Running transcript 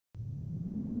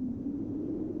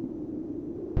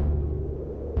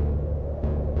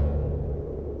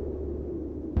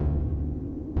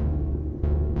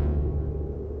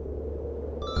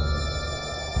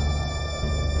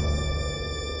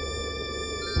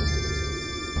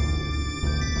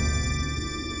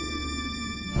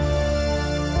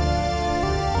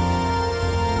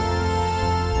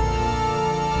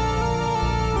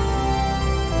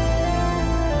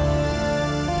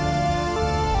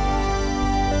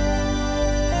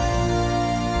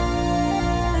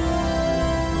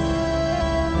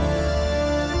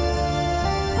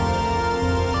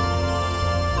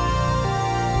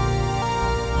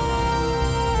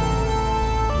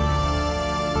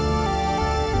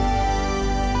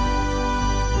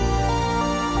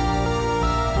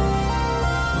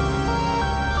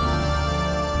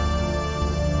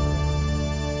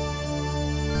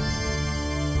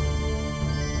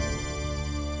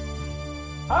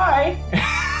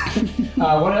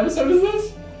What episode is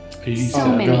this? 87.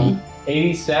 So many.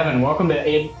 87. Welcome to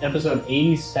episode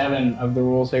 87 of the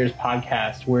Rule Slayers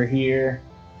podcast. We're here.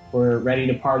 We're ready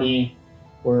to party.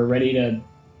 We're ready to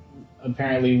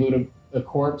apparently loot a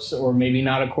corpse, or maybe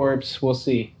not a corpse. We'll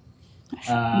see.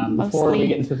 Before we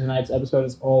get into tonight's episode,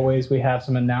 as always, we have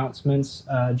some announcements.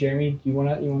 Jeremy, do you want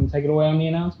to take it away on the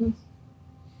announcements?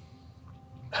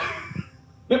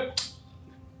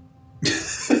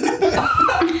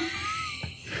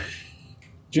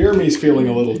 Jeremy's feeling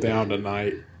a little down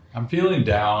tonight. I'm feeling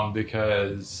down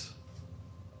because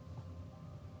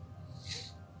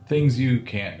things you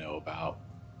can't know about.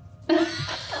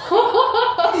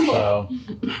 So,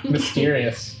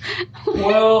 Mysterious.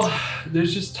 well,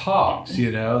 there's just talks,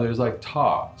 there's like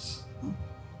talks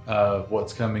of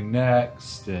what's coming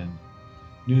next and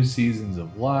new seasons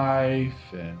of life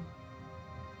and,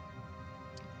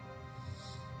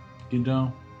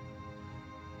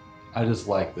 I just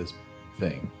like this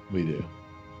thing we do.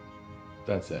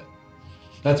 That's it.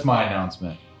 That's my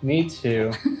announcement. Me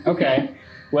too. Okay.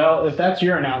 Well, if that's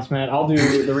your announcement, I'll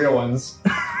do the real ones.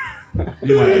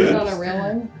 It's not a real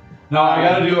one. No, I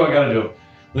gotta do it.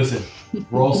 Listen,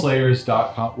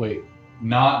 rollslayers.com. Wait,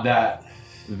 not that.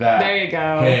 There you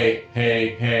go. Hey,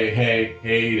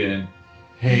 Hayden.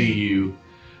 Hey, you.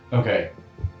 Okay.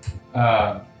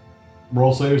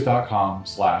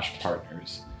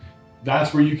 rollslayers.com/partners.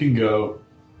 That's where you can go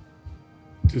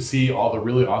to see all the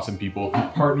really awesome people who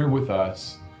partner with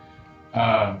us,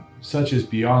 such as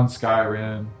Beyond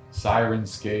Skyrim,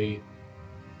 Syrinscape.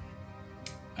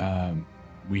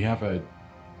 We have a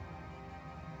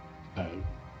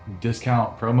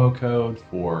discount promo code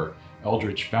for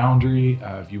Eldritch Foundry.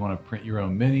 If you want to print your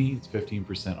own mini, it's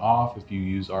 15% off if you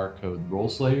use our code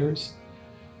RollSlayers.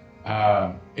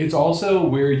 It's also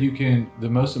where the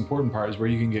most important part is where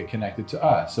you can get connected to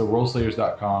us. So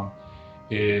rollslayers.com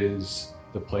is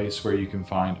the place where you can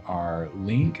find our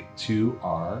link to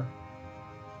our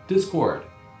Discord.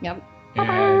 Yep.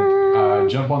 And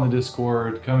jump on the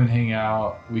Discord, come and hang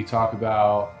out. We talk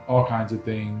about all kinds of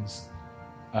things.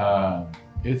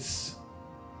 It's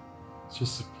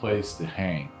just a place to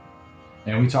hang.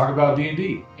 And we talk about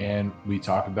D&D, and we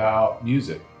talk about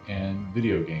music and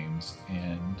video games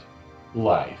and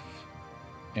life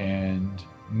and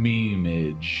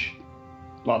memeage.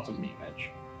 Lots of memeage.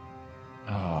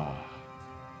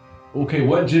 Okay,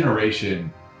 what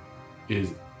generation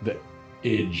is the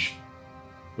age?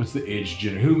 What's the age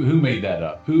generation? Who made that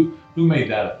up? Who made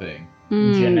that a thing?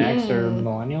 Gen X or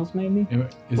millennials, maybe?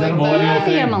 Is that a millennial That'd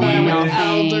be thing? a millennial.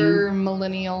 Memeage? Elder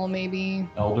millennial, maybe.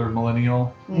 Elder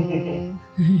millennial?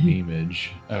 Memeage.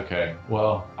 Okay,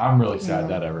 well, I'm really sad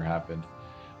that ever happened.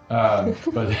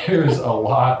 But there's a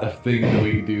lot of things that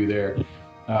we can do there.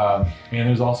 And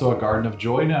there's also a Garden of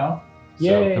Joy now. So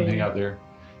Yay. come hang out there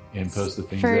and post the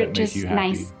things For that make just you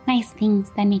happy. nice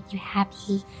things that make you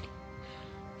happy.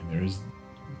 And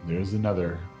there's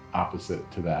another opposite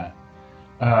to that.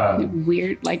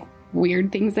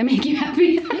 Weird things that make you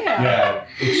happy. Yeah,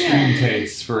 extreme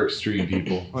tastes for extreme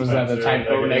people. What is that, the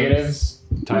typo negatives?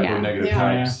 Typo Yeah. negative Yeah.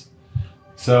 types.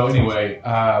 So anyway,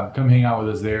 come hang out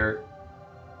with us there.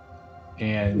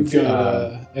 And We've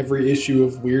got every issue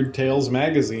of Weird Tales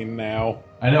magazine now.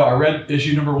 I know, I read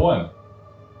issue number 1.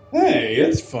 Hey,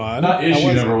 it's fun. Not How issue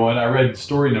was number it? 1. I read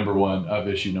story number 1 of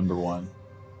issue number 1.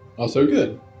 Also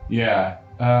good. Yeah.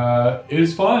 It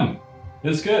was fun.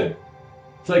 It's good.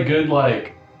 It's like good,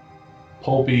 like,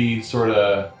 pulpy sort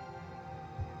of,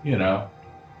 is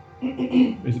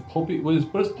it pulpy? What does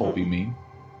pulpy mean?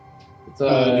 It's Do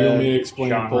you want me to explain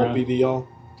genre. pulpy to y'all?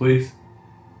 Please?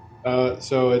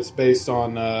 So it's based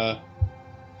on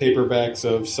paperbacks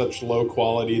of such low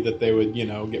quality that they would,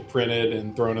 get printed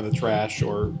and thrown in the trash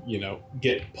or,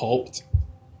 get pulped.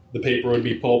 The paper would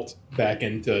be pulped back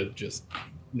into just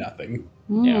nothing.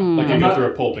 Yeah, Like you I'm go not- through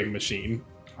a pulping machine.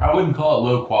 I wouldn't call it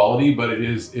low quality, but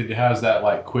it has that,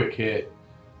 like, quick hit,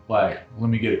 like, let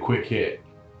me get a quick hit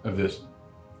of this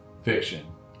fiction.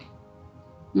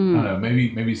 I don't know,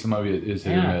 maybe some of it is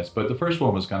hit or Yeah. miss, but the first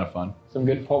one was kind of fun. some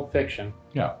good Pulp Fiction.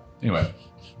 Yeah. Anyway,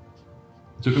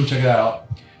 so come check it out.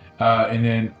 And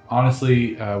then,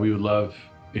 honestly, we would love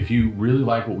if you really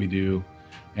like what we do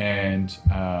and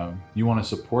you want to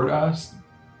support us.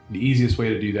 The easiest way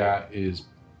to do that is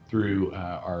through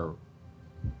our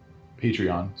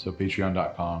Patreon. So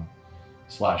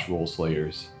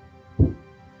patreon.com/rollslayers.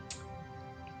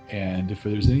 And if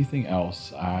there's anything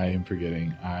else I am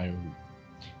forgetting, I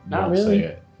Not won't really.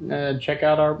 say it. Check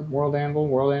out our World Anvil,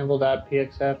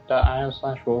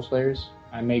 worldanvil.pxf.io/rollslayers.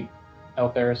 I make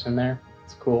Eltheris in there.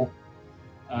 It's cool.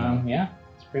 Yeah,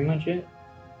 that's pretty much it.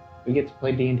 We get to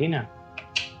play D&D now.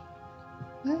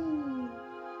 Woo.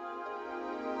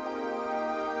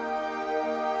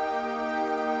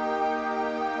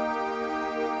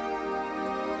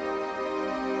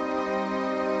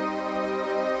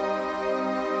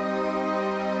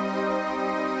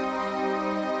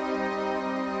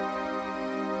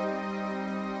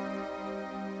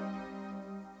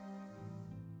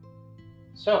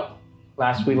 So,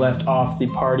 last we left off, the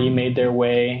party made their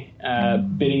way,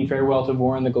 bidding farewell to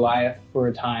Vorin the Goliath for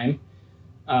a time,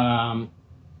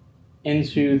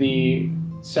 into the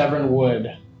Severn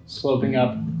Wood, sloping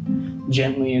up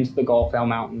gently into the Galfell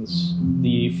Mountains.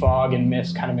 The fog and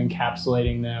mist kind of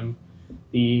encapsulating them,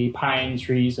 the pine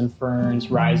trees and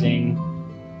ferns rising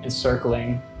and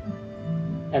circling.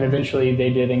 And eventually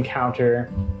they did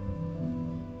encounter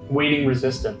waiting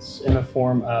resistance in the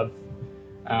form of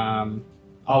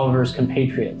Oliver's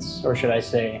compatriots, or should I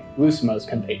say, Lucimo's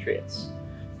compatriots.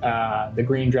 The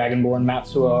Green Dragonborn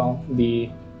Matsuo, the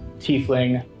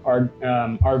Tiefling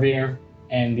Arvir,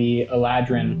 and the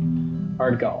Eladrin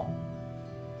Ardgal.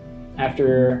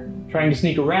 After trying to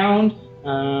sneak around,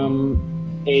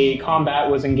 a combat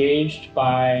was engaged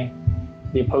by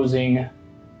the opposing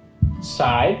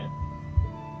side,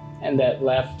 and that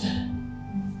left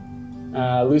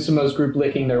Lucimo's group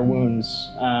licking their wounds,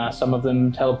 some of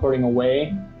them teleporting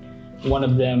away, one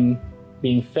of them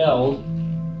being felled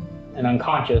and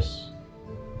unconscious,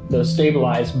 though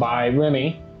stabilized by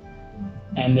Remy,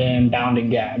 and then bound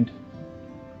and gagged.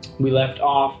 We left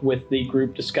off with the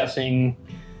group discussing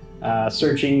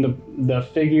searching the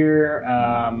figure,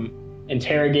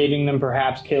 interrogating them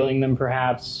perhaps, killing them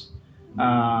perhaps.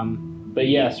 But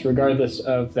yes, regardless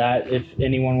of that, if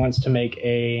anyone wants to make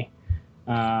a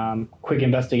quick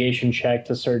investigation check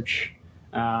to search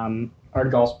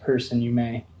Ardgal's person, you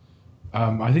may.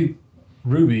 I think,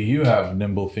 Ruby, you have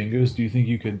nimble fingers. Do you think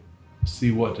you could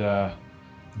see what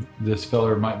this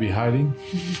feller might be hiding?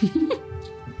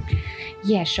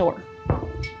 Yeah, sure. Oh,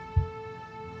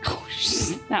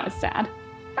 that was sad.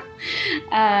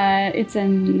 It's a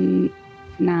 9.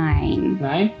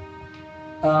 9?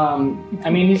 I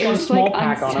mean, he's got a small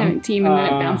pack on him. 17 and then it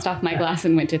bounced off my glass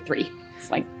and went to 3. It's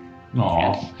like,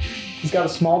 Aw. sad. He's got a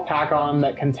small pack on him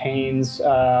that contains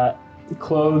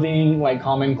clothing, like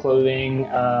common clothing,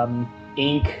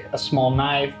 ink, a small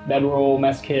knife, bedroll,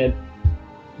 mess kit,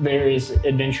 various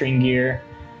adventuring gear.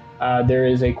 There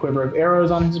is a quiver of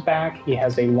arrows on his back. He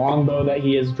has a longbow that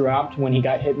he has dropped when he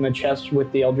got hit in the chest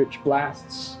with the Eldritch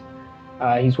Blasts.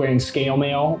 He's wearing scale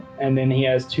mail, and then he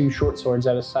has 2 short swords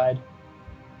at his side.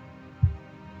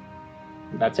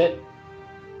 That's it.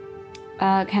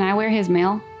 Can I wear his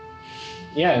mail?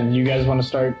 Yeah, you guys want to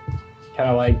start kind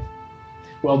of like...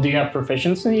 Well, do you have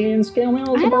proficiency in scale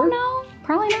mail as a I bard? don't know.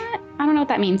 Probably not. I don't know what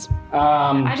that means.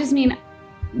 Um, I just mean,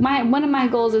 one of my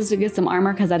goals is to get some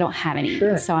armor because I don't have any.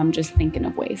 Sure. So I'm just thinking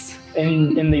of ways.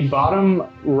 in the bottom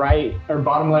right or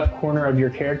bottom left corner of your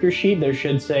character sheet, there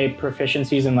should say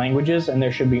proficiencies in languages, and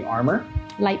there should be armor.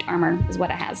 Light armor is what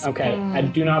it has. Okay, I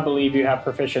do not believe you have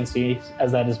proficiency,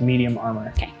 as that is medium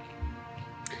armor. Okay.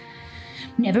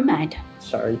 Never mind.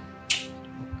 Sorry.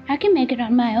 I can make it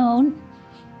on my own.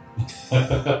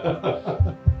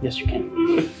 Yes, you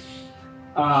can.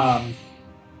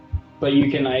 But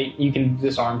you can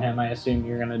disarm him. I assume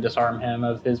you're going to disarm him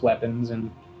of his weapons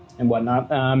and whatnot.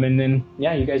 And then,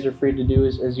 yeah, you guys are free to do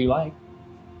as you like.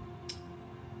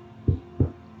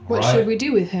 What Right. should we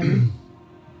do with him?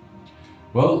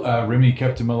 Well, Remy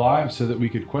kept him alive so that we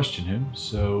could question him.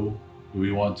 So, do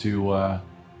we want to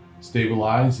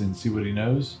stabilize and see what he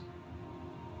knows?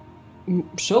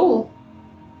 Sure.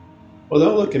 Well,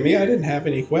 don't look at me. I didn't have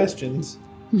any questions.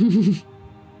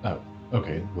 Oh,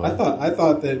 okay. Well, I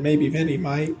thought that maybe Vinny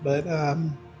might, but I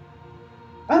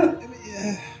don't.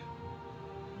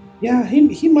 Yeah,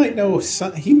 he might know.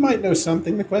 He might know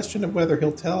something. The question of whether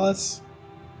he'll tell us,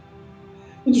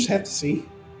 we'll just have to see.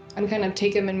 I'm kind of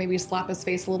take him and maybe slap his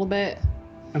face a little bit,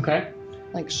 Okay.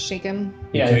 like shake him.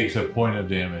 he Yeah. takes a point of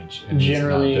damage. And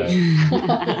Generally- he's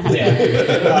not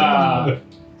dead. Yeah.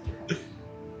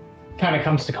 Kind of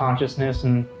comes to consciousness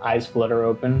and eyes flutter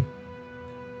open.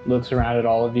 Looks around at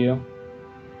all of you.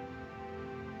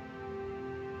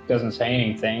 Doesn't say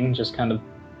anything, just kind of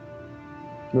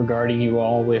regarding you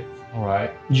all with All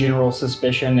right. general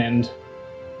suspicion and...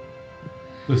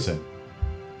 Listen.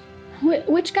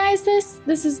 Which guy is this?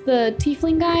 This is the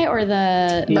tiefling guy or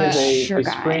the He is a sure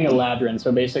guy? spring eladrin,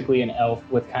 so basically an elf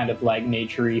with kind of like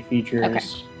nature-y features. Okay.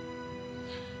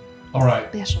 All right.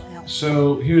 Special elf.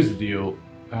 So here's the deal.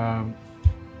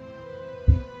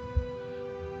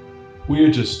 We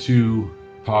are just 2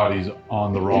 parties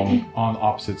on on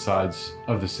opposite sides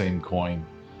of the same coin.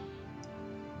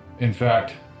 In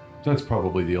fact, that's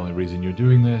probably the only reason you're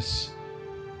doing this.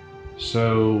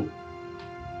 So,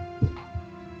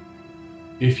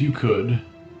 if you could,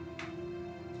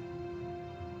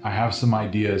 I have some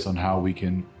ideas on how we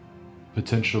can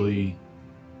potentially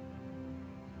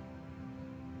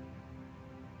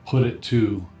put it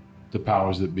to the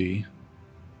powers that be.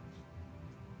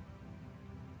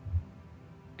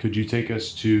 could you take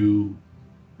us to,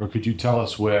 or could you tell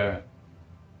us where,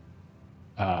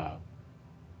 I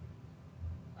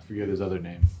forget his other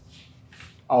name.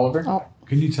 Oliver? Oh,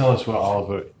 Can you tell us where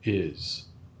Oliver is?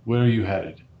 Where are you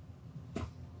headed?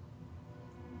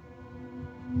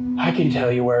 I can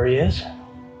tell you where he is.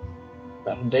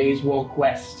 About a day's walk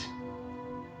west.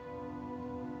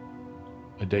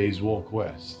 A day's walk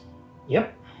west.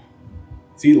 Yep.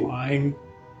 Is he lying?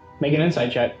 Make an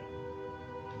insight check.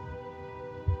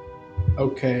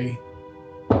 Okay.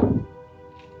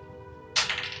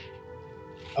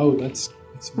 Oh, that's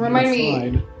Remind me.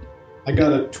 fine. I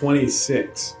got a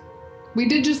 26. we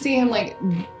did just see him like.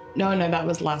 No, that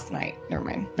was last night. Never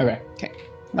mind. Okay. Okay.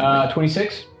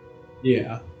 26?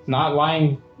 Yeah. Not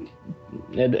lying.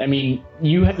 I mean,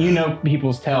 you know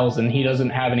people's tells, and he doesn't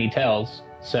have any tells.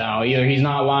 So either he's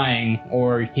not lying,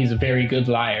 or he's a very good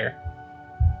liar.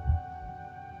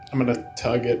 I'm gonna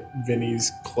tug at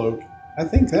Vinny's cloak. I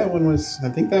think that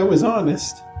was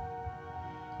honest.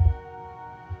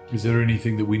 Is there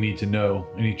anything that we need to know?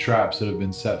 Any traps that have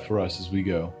been set for us as we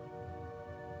go?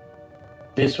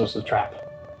 This was the trap.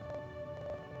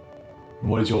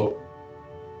 What is your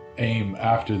aim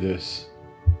after this?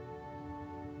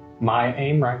 My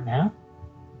aim right now?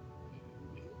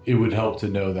 It would help to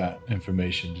know that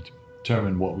information to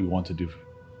determine what we want to do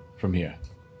from here.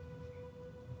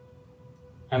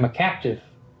 I'm a captive.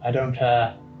 I don't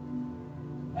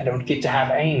get to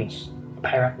have aims,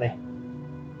 apparently.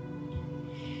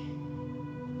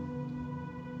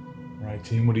 Right,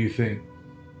 team, what do you think?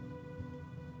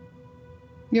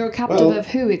 You're a captive Well- of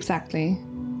who exactly?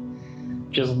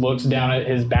 Just looks down at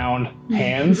his bound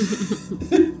hands.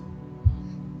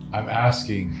 I'm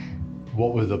asking,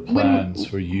 what were the plans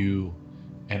for you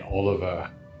and Oliver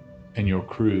and your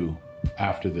crew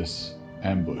after this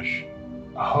ambush?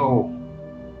 Oh.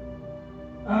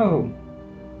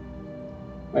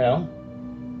 Well,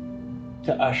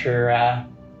 to usher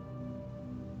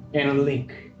in a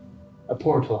link, a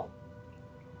portal,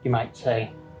 you might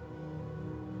say.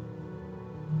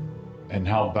 And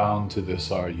how bound to this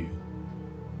are you?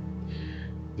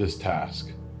 This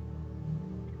task?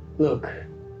 Look,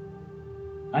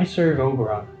 I serve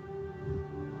Oberon.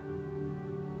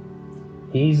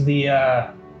 He's the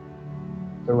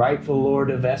rightful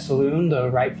lord of Esaloon, the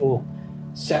rightful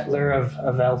settler of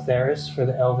Eltheris for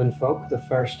the elven folk, the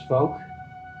first folk.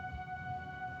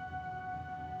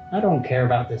 I don't care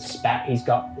about this spat he's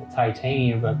got with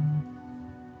Titania, but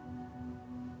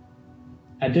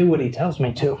I do what he tells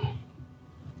me to.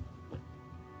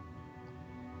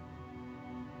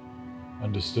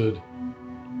 Understood.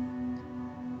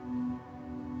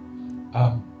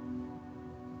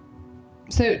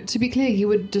 So, to be clear, you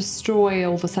would destroy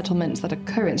all the settlements that are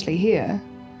currently here.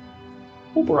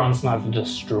 Oberon's not a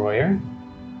destroyer.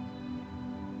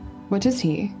 What is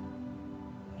he?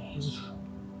 He's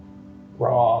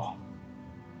raw.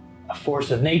 A force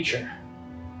of nature.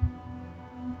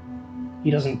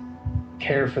 He doesn't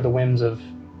care for the whims of,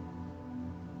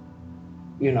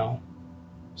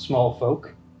 small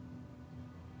folk.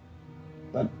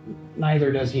 But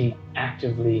neither does he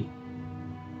actively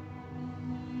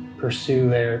pursue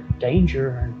their danger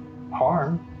and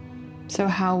harm. So,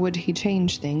 how would he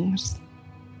change things?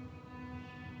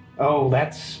 Oh,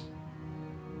 that's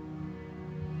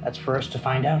for us to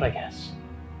find out, I guess.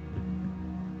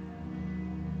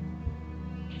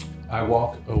 I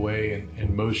walk away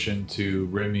and motion to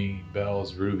Remy,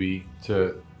 Bells, Ruby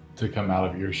to come out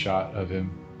of earshot of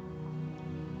him.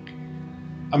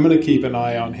 I'm gonna keep an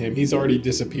eye on him. He's already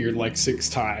disappeared like 6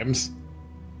 times.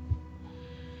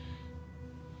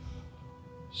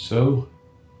 So,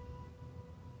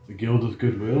 the Guild of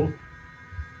Goodwill?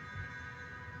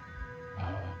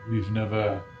 We've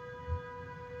never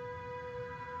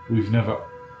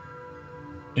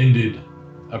ended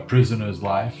a prisoner's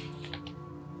life.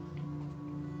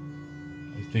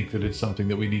 I think that it's something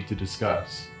that we need to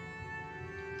discuss.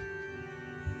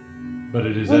 But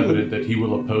it is evident that he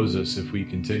will oppose us if we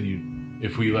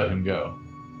let him go.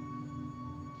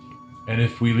 And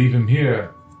if we leave him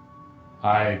here,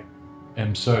 I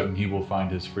am certain he will find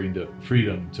his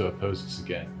freedom to oppose us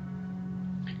again.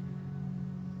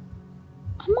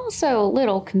 I'm also a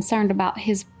little concerned about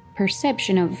his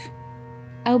perception of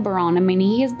Oberon. I mean,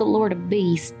 he is the Lord of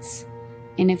Beasts.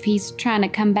 And if he's trying to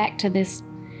come back to this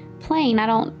plane, I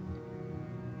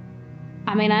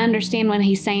understand when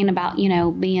he's saying about,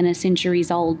 being a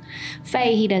centuries-old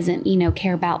fae, he doesn't,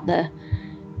 care about the,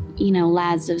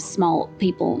 lives of small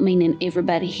people, meaning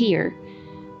everybody here.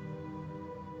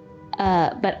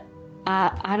 But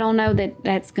I don't know that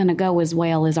that's going to go as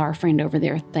well as our friend over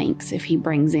there thinks if he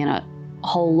brings in a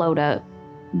whole load of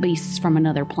beasts from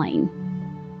another plane.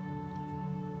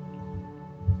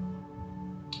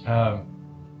 What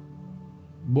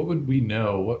would we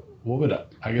know? What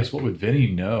would Vinny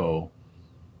know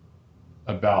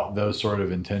about those sort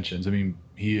of intentions? I mean,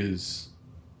 he is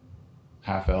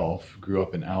half elf, grew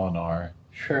up in Alinar.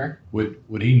 Sure.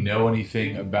 Would he know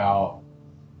anything about?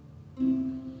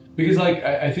 Because like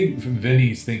I think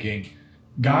Vinny's thinking,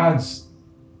 gods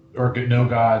or no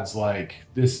gods like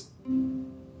this.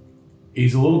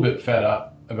 He's a little bit fed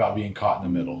up about being caught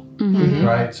in the middle,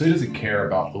 right? So he doesn't care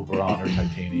about Oberon or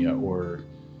Titania, or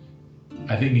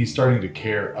I think he's starting to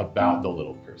care about the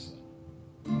little person.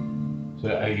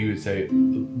 So he would say,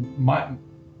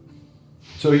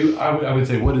 I would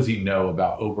say, what does he know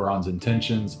about Oberon's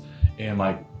intentions and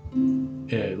like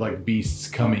beasts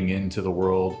coming into the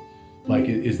world? Like,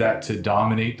 is that to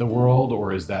dominate the world,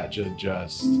 or is that just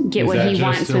get what he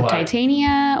wants with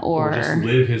Titania, or just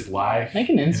live his life? Make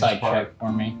an insight check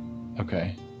for me.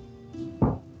 Okay.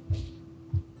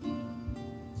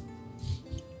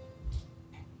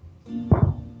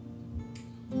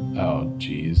 Oh,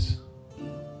 geez.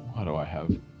 Why do I have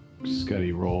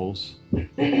scuddy rolls?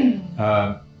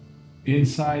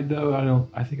 Inside, though,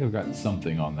 I think I've got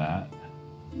something on that.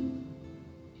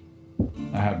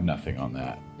 I have nothing on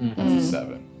that. That's a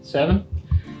 7. 7?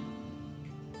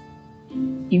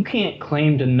 You can't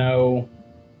claim to know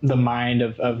the mind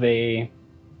of a,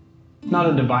 not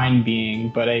a divine being,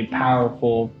 but a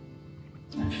powerful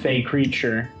fey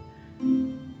creature.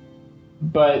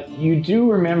 But you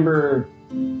do remember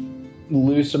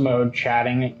Lucimo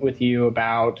chatting with you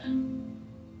about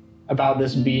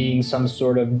this being some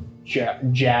sort of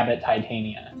jab at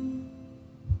Titania.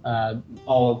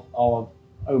 All of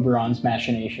Oberon's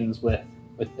machinations with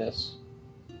this.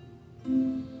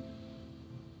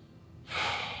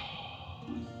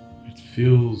 It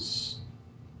feels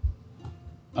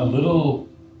a little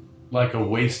like a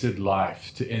wasted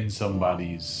life to end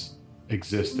somebody's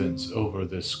existence over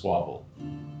this squabble.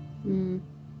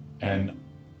 And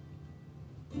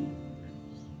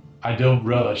I don't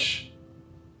relish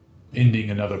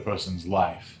ending another person's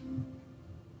life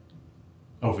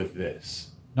over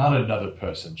this. Not another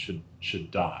person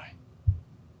should die.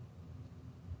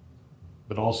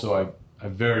 But also I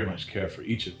very much care for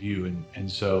each of you, and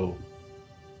so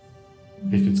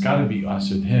if it's gotta be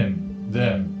us and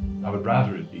them, I would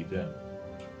rather it be them.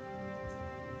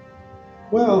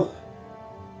 Well,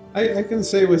 I can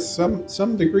say with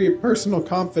some degree of personal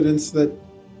confidence that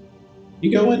you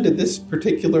go into this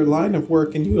particular line of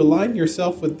work and you align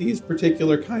yourself with these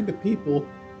particular kind of people,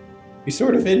 you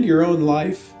sort of end your own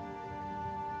life.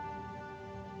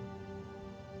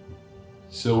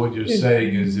 So what you're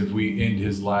saying is if we end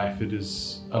his life, it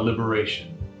is a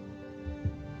liberation.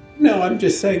 No, I'm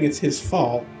just saying it's his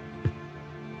fault.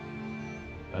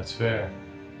 That's fair.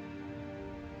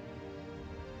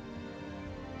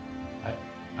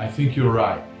 I think you're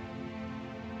right.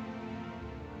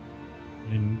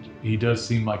 And he does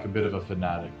seem like a bit of a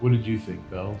fanatic. What did you think,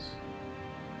 Bells?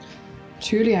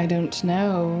 Truly, I don't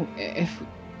know.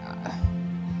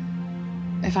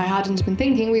 If I hadn't been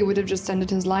thinking, we would have just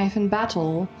ended his life in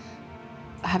battle.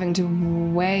 Having to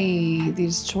weigh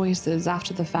these choices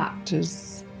after the fact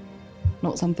is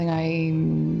not something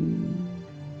I'm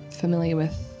familiar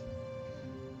with.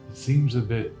 It seems a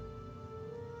bit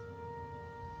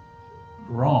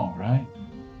wrong, right?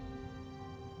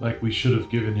 Like we should have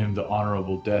given him the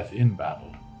honorable death in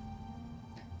battle.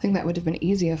 I think that would have been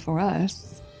easier for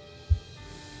us.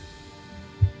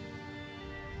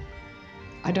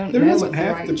 I don't know what the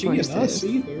right choice is. There doesn't have to be an us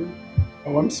either.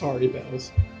 Oh, I'm sorry,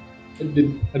 Bells. I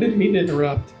didn't mean to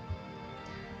interrupt.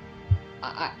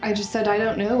 I just said I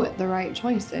don't know what the right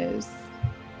choice is.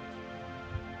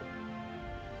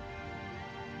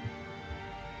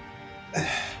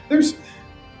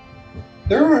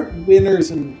 There aren't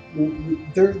winners, and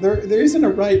there isn't a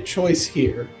right choice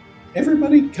here.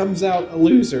 Everybody comes out a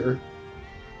loser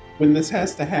when this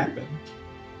has to happen.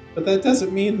 But that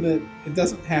doesn't mean that it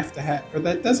doesn't have to happen, or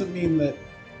that doesn't mean that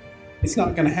it's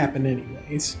not going to happen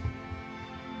anyways.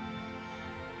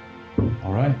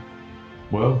 All right.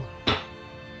 Well,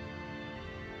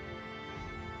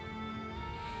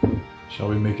 shall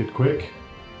we make it quick?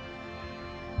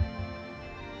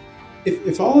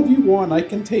 If all of you want, I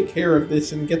can take care of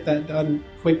this and get that done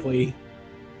quickly.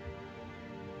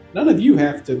 None of you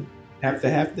have to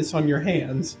have this on your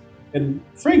hands, and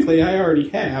frankly, I already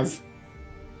have.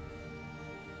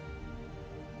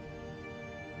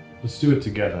 Let's do it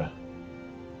together.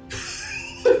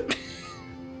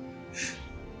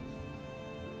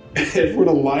 Edward,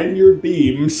 align your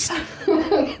beams.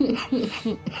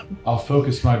 I'll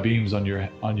focus my beams on your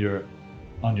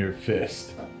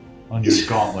fist, on your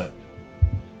gauntlet.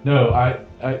 No,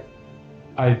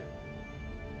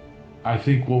 I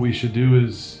think what we should do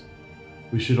is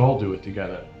we should all do it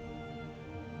together.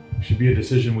 It should be a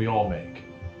decision we all make.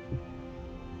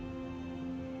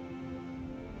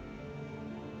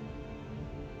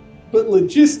 But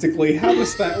logistically, how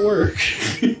does that work?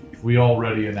 We all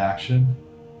ready in action?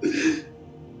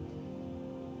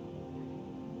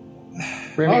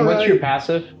 Remy, All what's right. your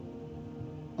passive?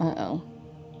 Uh-oh.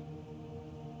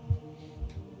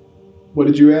 What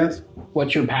did you ask?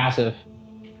 What's your passive?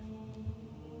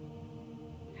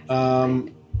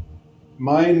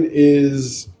 Mine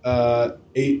is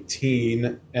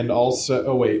 18, and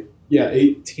also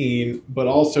 18. But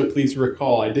also, please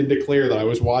recall, I did declare that I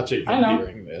was watching I him know.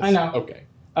 during this. I know. Okay.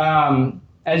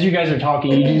 As you guys are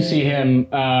talking, you do see him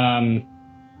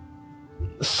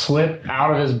slip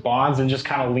out of his bonds and just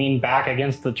kind of lean back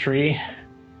against the tree.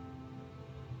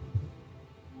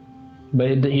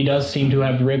 But he does seem to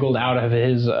have wriggled out of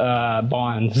his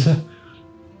bonds.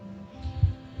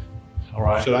 All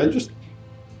right. Should I just?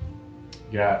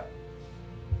 Yeah.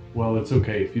 Well, it's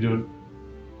okay if you don't.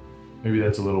 Maybe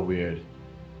that's a little weird.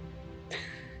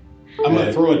 I'm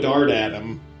gonna throw a dart at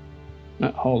him.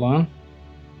 Hold on.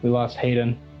 We lost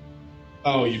Hayden.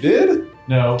 Oh, you did?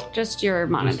 No. Just your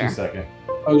Just monitor. a second.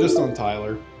 Oh, just on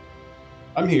Tyler.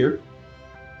 I'm here.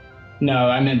 No,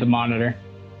 I meant the monitor.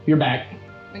 You're back.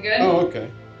 We good? Oh, okay.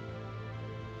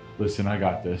 Listen, I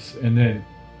got this. And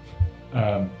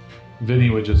then Vinny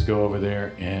would just go over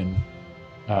there and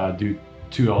do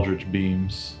 2 Eldritch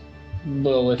beams.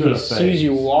 Well, if To he the sees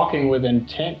you face. walking with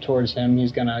intent towards him,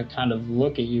 he's going to kind of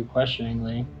look at you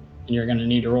questioningly, and you're going to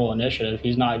need to roll initiative.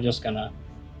 He's not just going to,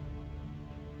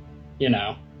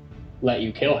 let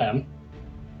you kill him.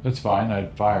 That's fine.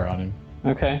 I'd fire on him.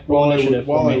 Okay. Roll initiative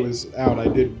While for I me. was out, I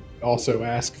did also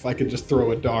ask if I could just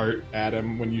throw a dart at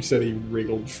him when you said he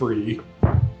wriggled free.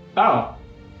 Oh.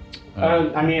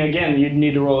 I mean, again, you'd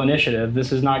need to roll initiative.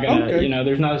 This is not going to, Okay.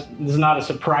 this is not a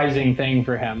surprising thing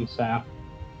for him, so.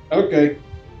 Okay.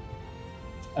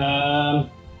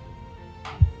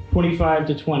 25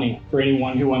 to 20 for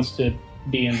anyone who wants to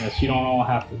be in this. You don't all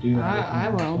have to do that. I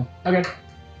will. Okay.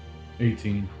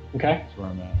 18. Okay. That's where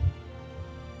I'm at.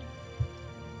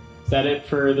 Is that it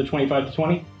for the 25 to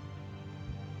 20?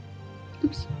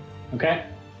 Oops. Okay.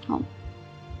 Oh.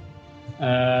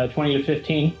 20 to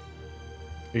 15.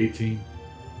 18.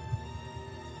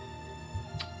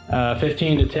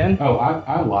 15 to 10. Oh,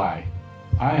 I lie.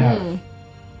 I have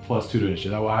 +2 to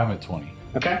initiative. I'm at 20.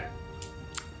 Okay.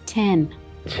 10.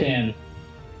 10.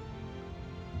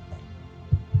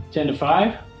 10 to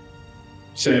 5.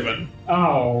 7.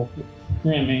 Oh,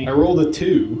 Remy. I rolled a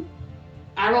 2.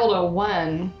 I rolled a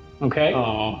 1. Okay.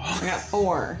 Oh. I got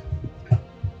 4.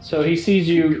 So he sees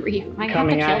you Grief. I have to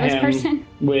coming kill at this him person?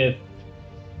 with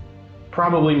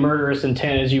probably murderous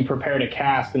intent as you prepare to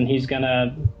cast, and he's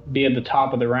gonna be at the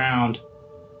top of the round.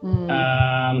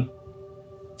 And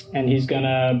he's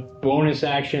gonna bonus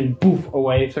action boof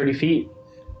away 30 feet,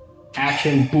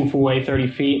 action boof away 30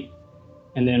 feet,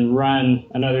 and then run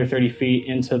another 30 feet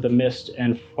into the mist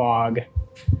and fog.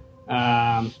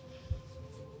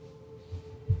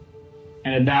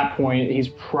 And at that point, he's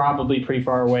probably pretty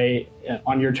far away.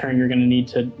 On your turn, you're going to need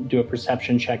to do a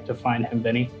perception check to find him,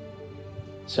 Vinny.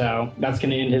 So that's going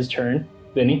to end his turn.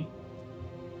 Vinny?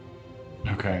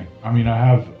 Okay. I mean, I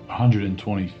have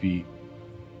 120 feet.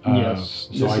 Yes,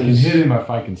 So this I can is- hit him if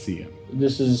I can see him.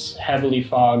 This is heavily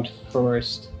fogged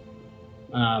forest.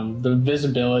 The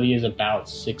visibility is about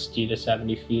 60 to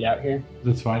 70 feet out here.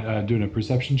 That's fine. Doing a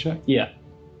perception check? Yeah.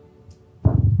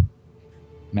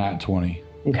 Nat 20.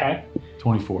 Okay.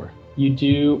 24. You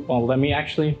do... Well, let me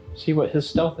actually see what his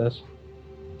stealth is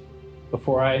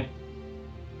before I...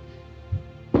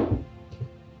 Let's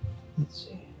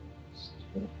see.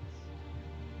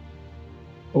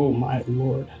 Oh, my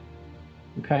lord.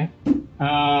 Okay.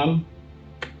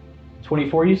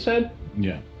 24, you said?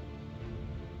 Yeah.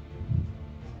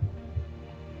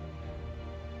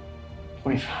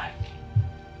 25.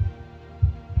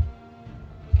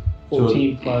 So-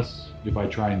 14 plus... If I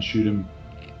try and shoot him,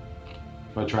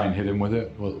 if I try and hit him with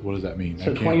it, what does that mean? I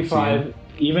So can't see 25, him?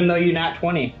 even though you nat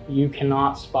 20, you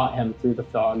cannot spot him through the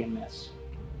fog and mist.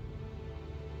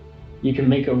 You can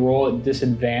make a roll at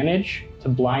disadvantage to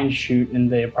blind shoot in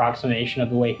the approximation of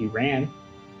the way he ran.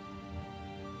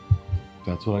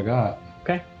 That's what I got.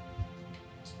 Okay.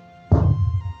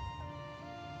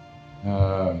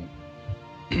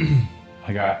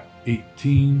 I got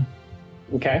 18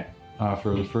 Okay.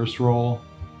 for the first roll.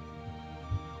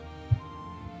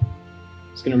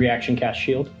 It's going to reaction cast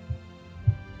shield.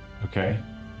 Okay.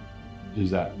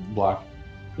 Is that block?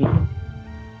 Mhm.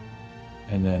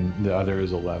 And then the other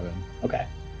is 11. Okay.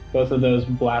 Both of those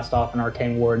blast off an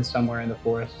arcane ward somewhere in the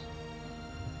forest.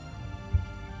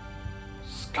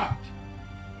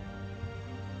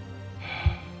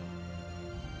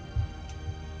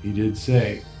 He did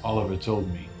say, Oliver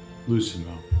told me,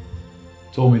 Lucimo,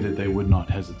 told me that they would not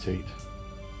hesitate.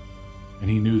 And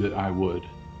he knew that I would.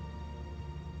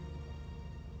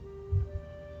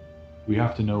 We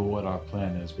have to know what our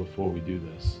plan is before we do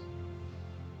this.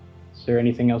 Is there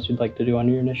anything else you'd like to do on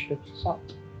your initiative,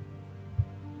 Salt?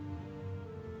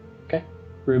 Okay.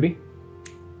 Ruby?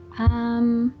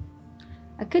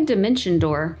 A good dimension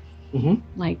door. Mm-hmm.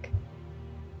 Like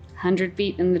 100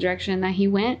 feet in the direction that he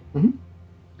went. Mhm.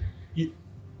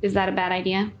 Is that a bad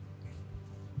idea?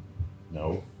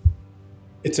 No.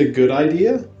 It's a good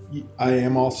idea. I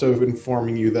am also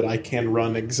informing you that I can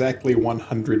run exactly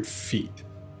 100 feet.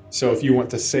 So if you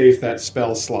want to save that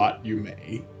spell slot, you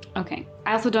may. Okay.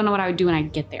 I also don't know what I would do when I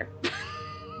get there.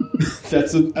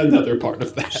 That's another part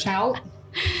of that. Shout.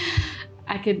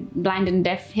 I could blind and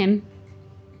deaf him.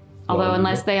 Although Well,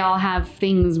 unless they all have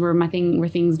things where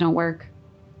things don't work.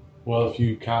 Well, if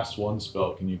you cast one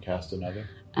spell, can you cast another?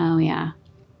 Oh yeah.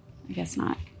 I guess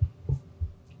not.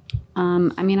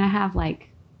 I mean I have like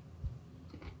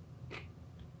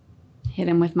hit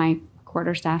him with my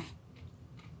quarterstaff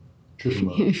Trip him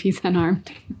up. if he's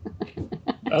unarmed.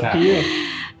 Up to you.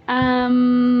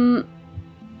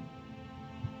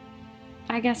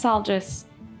 I guess I'll just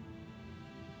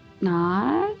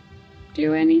not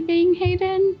do anything,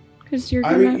 Hayden, because you're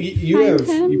I gonna mean, you find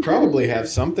him. you probably have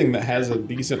something that has a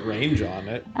decent range on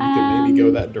it. You could maybe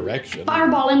go that direction.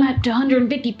 Fireball him up to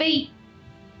 150 feet.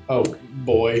 Oh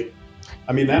boy,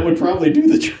 I mean that would probably do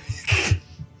the trick.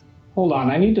 Hold on,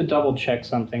 I need to double check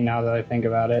something now that I think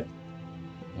about it.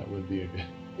 That would be a good...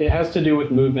 It has to do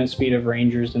with movement speed of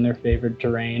rangers in their favored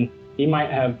terrain. He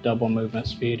might have double movement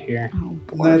speed here. Oh,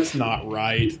 That's not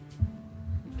right.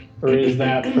 Or is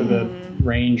that for the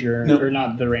ranger? No. Or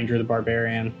not the ranger, the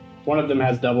barbarian. One of them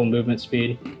has double movement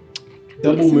speed.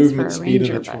 Double makes sense movement for a speed in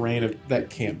ranger, a but- terrain of that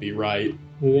can't be right.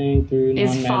 Moving through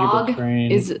Is non-magical fog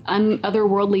terrain. is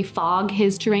otherworldly fog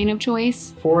his terrain of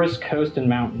choice? Forest, coast, and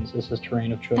mountains is his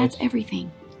terrain of choice. That's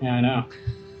everything. Yeah, I know.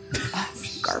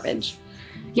 Garbage.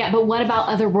 Yeah, but what about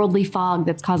otherworldly fog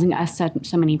that's causing us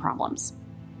so many problems?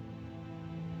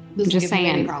 Doesn't just give him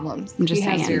any saying. problems. I'm just he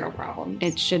has saying. 0 problems.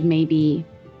 It should maybe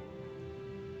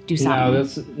do No,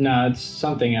 something. it's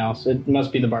something else. It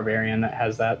must be the barbarian that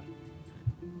has that.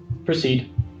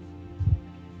 Proceed.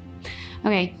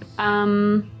 Okay.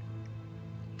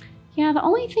 Yeah, the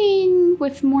only thing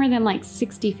with more than like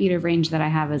 60 feet of range that I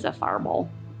have is a fireball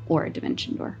or a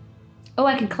dimension door. Oh,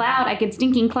 I could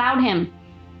stinking cloud him.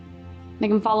 Make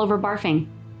him fall over barfing.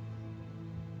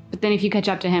 But then if you catch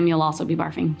up to him, you'll also be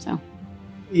barfing, so.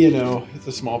 You know, it's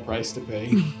a small price to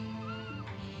pay.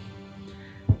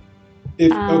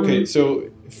 Okay, so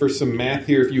for some math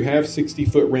here, if you have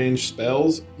 60-foot range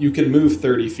spells, you can move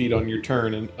 30 feet on your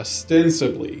turn and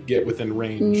ostensibly get within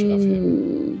range of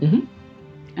him. Mhm.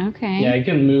 Okay. Yeah, you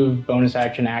can move, bonus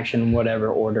action, whatever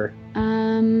order.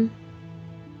 What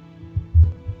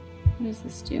does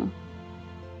this do?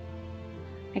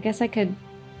 I guess I could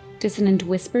Dissonant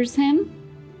Whispers him.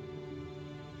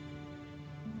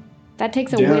 That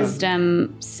takes a Yeah.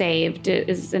 wisdom save.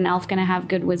 Is an elf going to have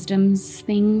good wisdoms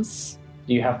things?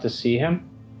 Do you have to see him?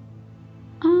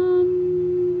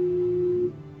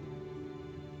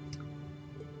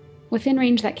 Within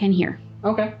range that can hear.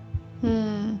 Okay.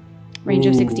 Range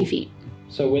of Ooh. 60 feet.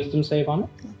 So wisdom save on it?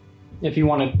 If you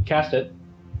want to cast it.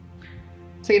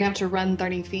 So you'd have to run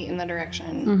 30 feet in the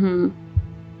direction Mm-hmm.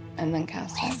 and then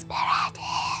cast it.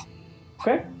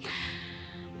 Okay.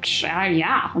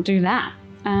 Yeah, I'll do that.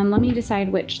 Let me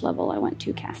decide which level I want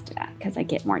to cast it at, because I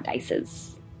get more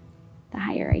dices the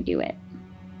higher I do it.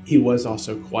 He was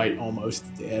also quite almost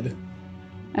dead.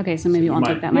 Okay, so maybe it You won't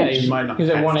might- take that Yeah, much. You might not He's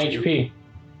at have 1 to. HP.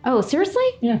 Oh, seriously?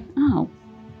 Yeah. Oh.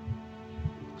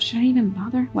 Should I even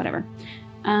bother? Whatever.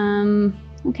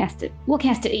 We'll cast it. We'll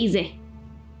cast it easy.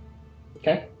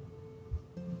 Okay.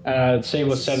 Save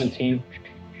was 17.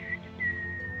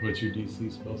 What's your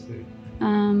DC spell save?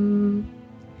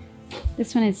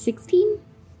 This one is 16.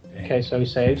 Okay, so he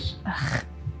saves.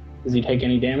 Does he take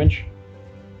any damage?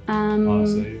 On a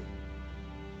save.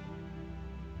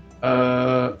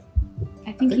 I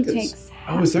think he it's- takes.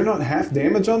 Oh, is there not half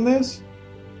damage on this?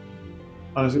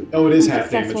 Oh, it is half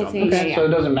damage Successful on save. this. Okay, Yeah. so it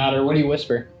doesn't matter. What do you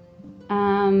whisper?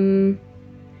 We're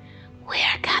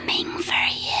coming for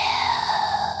you.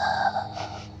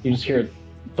 You just hear a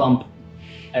thump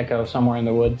echo somewhere in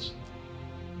the woods.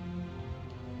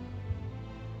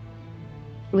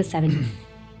 It was 7.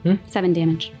 7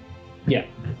 damage. Yeah.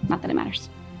 Not that it matters.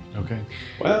 Okay.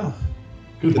 Well,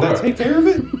 Good did that work. take care of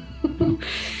it?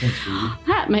 Thanks, Ruby.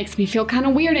 That makes me feel kind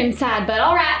of weird inside, but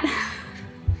all right.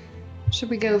 Should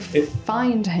we go It-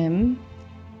 find him?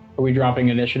 Are we dropping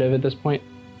initiative at this point?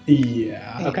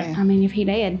 Yeah. Okay. I mean, if he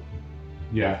did.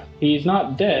 Yeah. He's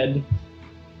not dead,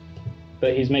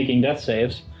 but he's making death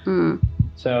saves.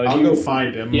 So if I'll you, go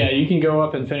find him. Yeah, you can go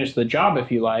up and finish the job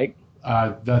if you like.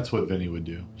 That's what Vinny would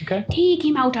do. Okay. Take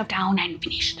him out of town and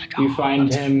finish the job. You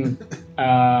find him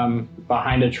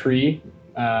behind a tree,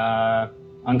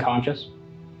 unconscious.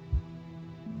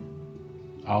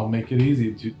 I'll make it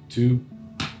easy. Two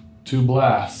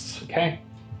blasts. Okay.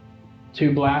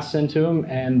 2 blasts into him,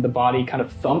 and the body kind of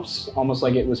thumps, almost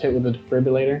like it was hit with a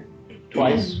defibrillator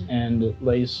twice, and it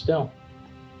lays still.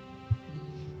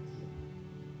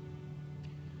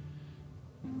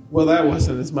 Well, that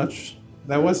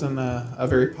wasn't a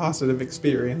very positive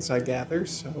experience, I gather,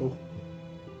 so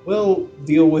we'll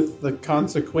deal with the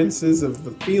consequences of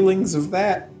the feelings of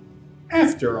that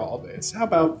after all this. How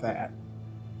about that?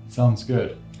 Sounds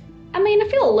good. I mean, I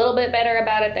feel a little bit better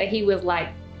about it that he was like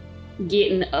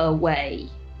getting away.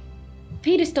 If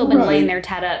he'd have still been Right. laying there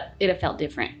tied up, it'd have felt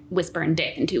different, whispering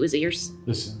death into his ears.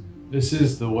 Listen, this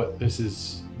is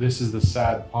the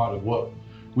sad part of what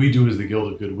we do as the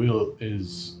Guild of Goodwill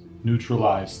is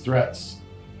neutralize threats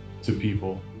to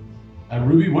people. And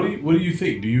Ruby, what do you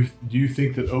think? Do you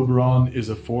think that Oberon is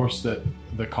a force that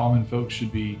the common folk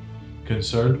should be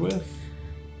concerned with?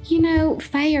 You know,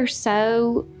 Fae are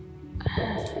so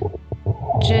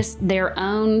just their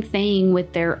own thing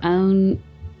with their own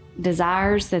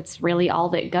desires. That's really all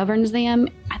that governs them.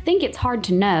 I think it's hard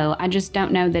to know. I just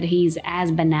don't know that he's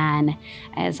as benign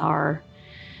as our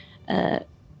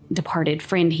departed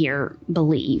friend here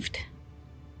believed.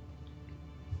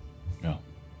 No.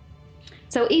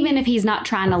 So even if he's not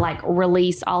trying to like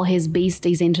release all his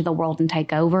beasties into the world and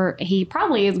take over, he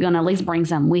probably is going to at least bring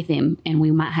some with him, and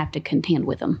we might have to contend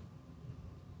with him.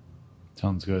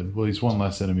 Sounds good. Well, he's one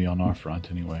less enemy on our front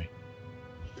anyway.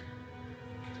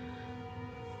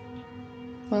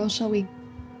 Well, shall we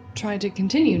try to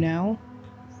continue now?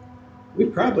 We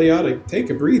probably ought to take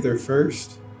a breather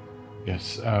first.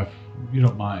 Yes, if you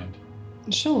don't mind.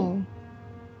 Sure.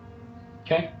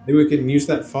 Okay. Maybe we can use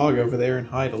that fog over there and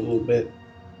hide a little bit.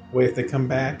 Wait if they come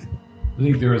back. I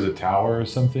think there was a tower or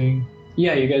something.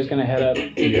 Yeah, you guys gonna head up?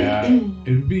 Yeah, it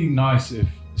would be nice if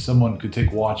someone could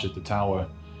take watch at the tower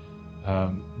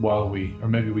while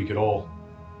maybe we could all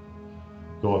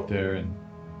go up there and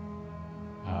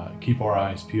keep our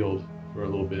eyes peeled for a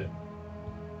little bit.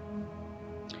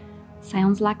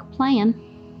 Sounds like a plan.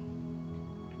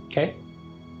 Okay.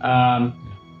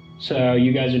 So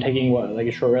you guys are taking what, like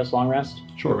a short rest, long rest?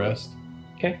 Short rest.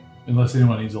 Okay. Unless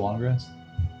anyone needs a long rest.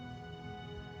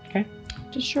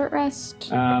 Just short rest.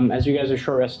 As you guys are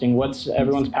short resting, what's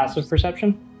everyone's passive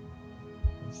perception?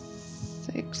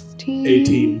 16.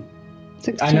 18.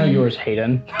 16. I know yours,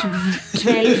 Hayden.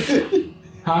 12.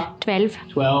 Huh? 12.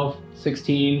 12,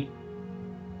 16.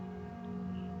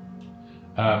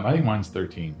 I think mine's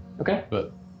 13. Okay.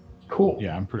 But Cool.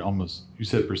 yeah, I'm pretty almost. You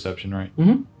said perception, right?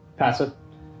 Passive.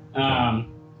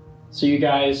 So you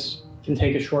guys can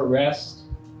take a short rest.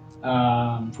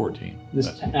 14. This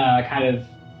But- kind of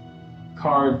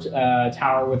carved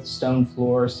tower with stone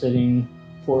floor, sitting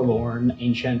forlorn,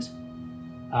 ancient.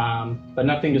 But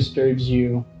nothing disturbs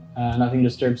you. Nothing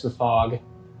disturbs the fog,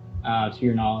 to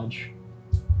your knowledge.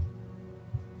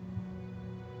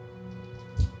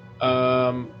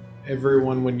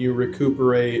 Everyone, when you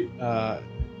recuperate,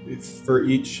 for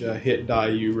each hit die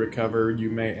you recover, you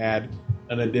may add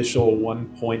an additional 1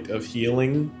 point of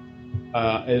healing.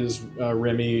 As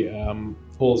Remy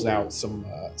pulls out some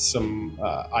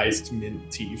iced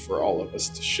mint tea for all of us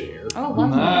to share, Oh,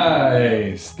 lovely.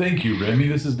 Nice. Thank you, Remy.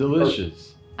 This is delicious.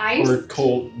 Ice? or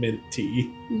cold mint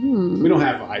tea. Mm. We don't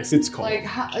have ice; it's cold. Like,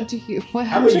 how do you... What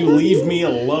How about you happened? leave me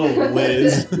alone,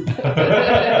 Liz?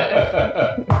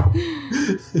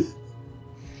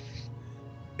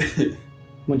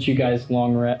 Once you guys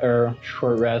or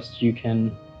short rest, you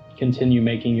can continue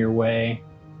making your way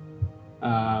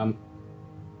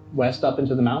west up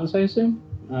into the mountains, I assume.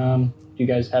 Do you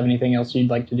guys have anything else you'd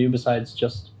like to do besides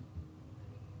just,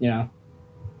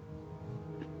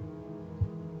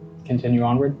 continue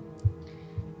onward?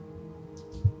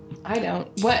 I don't.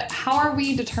 How are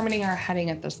we determining our heading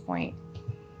at this point?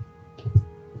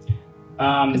 Is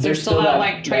there there's still that,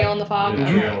 like, that- trail in the fog? The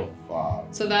Okay. trail of fog.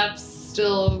 So that's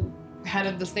still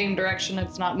headed the same direction.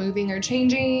 It's not moving or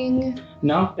changing.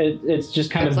 No, it's just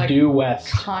kind It's of like due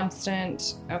west.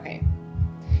 Constant. Okay.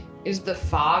 Is the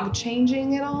fog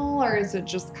changing at all, or is it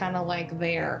just kind of like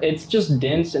there? It's just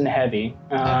dense and heavy.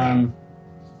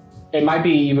 It might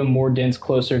be even more dense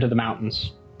closer to the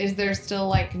mountains. Is there still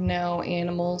like no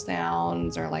animal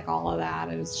sounds or like all of that?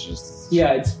 It's just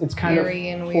Yeah, it's kind of eerie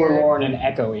and weird. forlorn and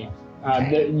echoey.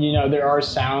 Okay. There are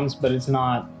sounds, but it's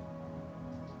not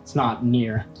It's not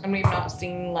near. And we've not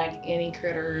seen like any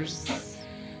critters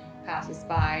pass us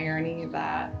by or any of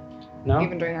that, No,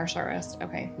 even during our short rest.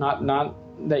 Okay. not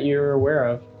that you're aware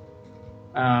of.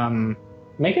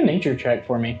 Make a nature check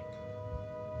for me.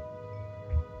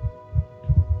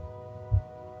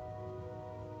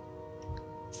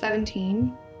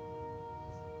 $17.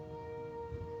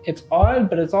 It's odd,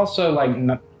 but it's also like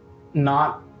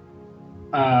not.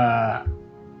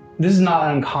 This is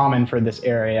not uncommon for this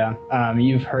area.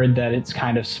 You've heard that it's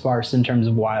kind of sparse in terms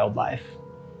of wildlife.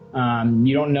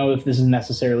 You don't know if this is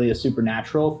necessarily a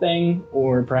supernatural thing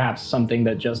or perhaps something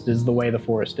that just is the way the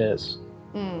forest is.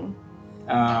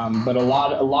 But a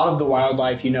lot of the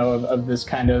wildlife, of this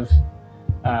kind of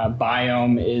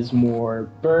biome is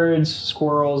more birds,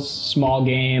 squirrels, small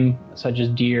game such as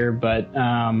deer. But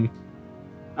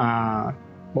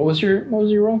what was your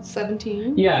roll?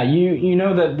 17. Yeah, you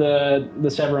know that the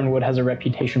Severin Wood has a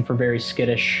reputation for very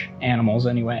skittish animals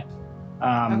anyway.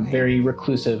 Okay. Very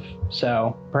reclusive.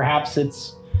 So perhaps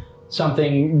it's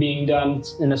something being done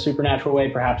in a supernatural way.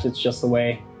 Perhaps it's just the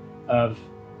way of,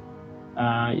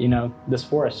 this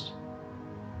forest.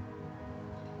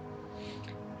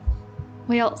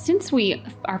 Well, since we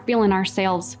are feeling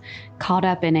ourselves caught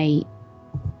up in a,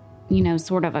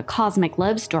 sort of a cosmic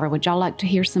love story, would y'all like to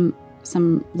hear some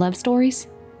love stories?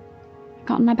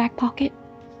 Got in my back pocket?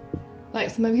 Like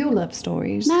some of your love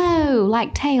stories. No,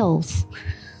 like tales.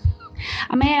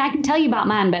 I mean, I can tell you about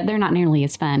mine, but they're not nearly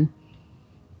as fun.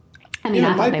 I mean,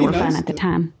 I thought they were fun at the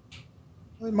time.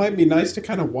 It might be nice to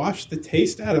kind of wash the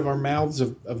taste out of our mouths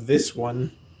of this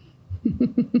one.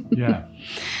 Yeah.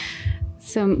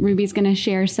 So Ruby's going to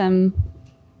share some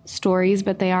stories,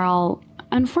 but they are all,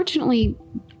 unfortunately,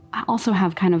 I also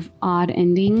have kind of odd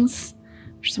endings.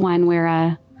 There's one where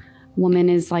a woman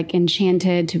is like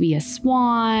enchanted to be a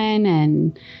swan,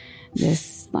 and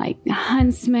this like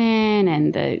huntsman,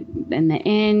 and in the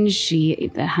end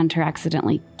the hunter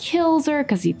accidentally kills her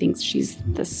because he thinks she's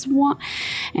the swan.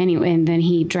 Anyway, and then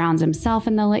he drowns himself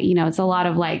in the lake. It's a lot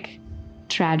of like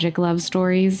tragic love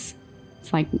stories.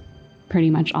 It's like pretty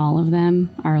much all of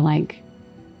them are like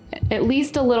at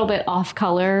least a little bit off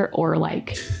color or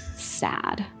like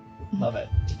sad. Love it.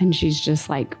 And she's just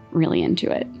like really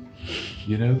into it.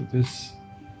 This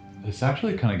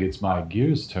actually kind of gets my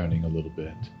gears turning a little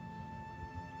bit.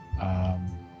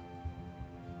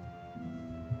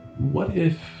 What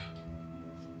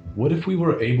if we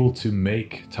were able to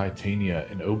make Titania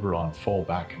and Oberon fall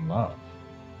back in love?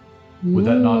 Would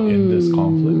that not end this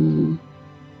conflict?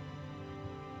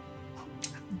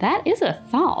 That is a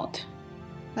thought.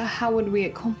 But how would we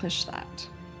accomplish that?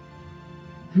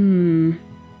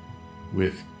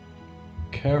 With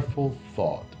careful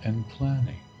thought and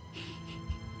planning.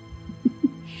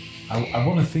 I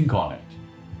want to think on it.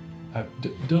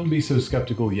 Don't be so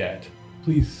skeptical yet.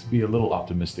 Please be a little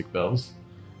optimistic, Bells.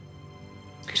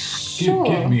 Sure.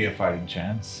 Give me a fighting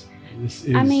chance. This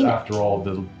is, after all,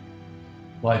 the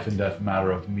life and death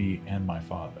matter of me and my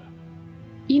father.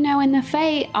 And the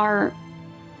Fae are,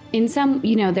 in some,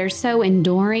 they're so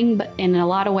enduring, but in a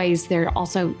lot of ways, they're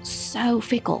also so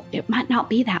fickle. It might not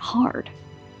be that hard.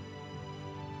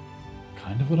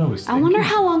 Kind of what I was thinking. I wonder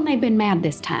how long they've been mad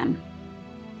this time.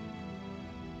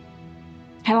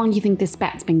 How long do you think this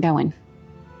spat's been going?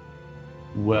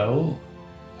 Well,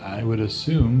 I would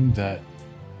assume that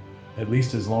at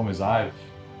least as long as I've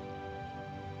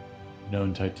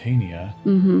known Titania.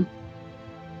 Mm-hmm.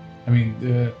 I mean,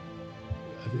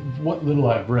 what little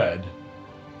I've read,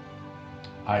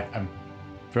 I'm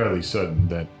fairly certain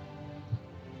that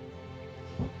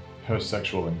her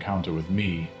sexual encounter with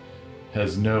me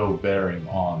has no bearing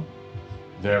on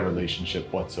their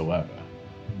relationship whatsoever.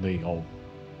 They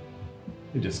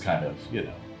just kind of,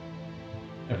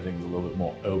 everything's a little bit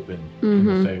more open in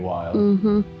the Feywild.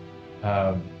 Mm-hmm.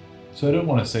 So I don't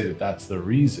want to say that that's the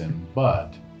reason,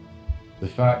 but the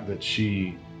fact that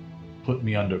she put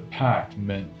me under pact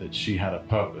meant that she had a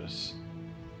purpose.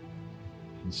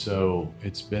 And so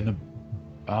it's been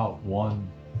about one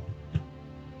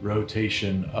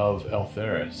rotation of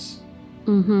Eltheris.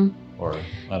 Mm-hmm. Or,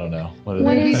 I don't know. What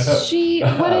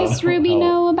does Ruby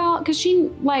know about? Because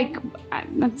she, like,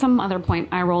 at some other point,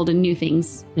 I rolled in new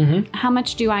things. Mm-hmm. How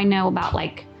much do I know about,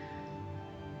 like,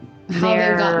 How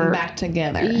they've gotten back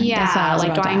together. That's what Yeah, was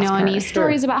like, do about to I know ask any her.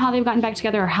 stories about how they've gotten back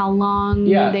together, or how long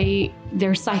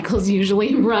their cycles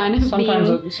usually run? of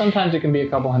being- Sometimes it can be a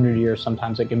couple hundred years.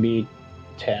 Sometimes it can be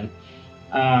 10.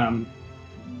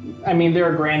 There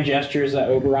are grand gestures that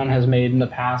Oberon has made in the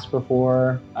past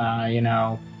before.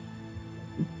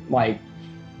 Like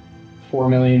 4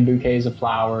 million bouquets of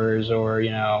flowers, or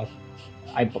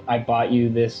I bought you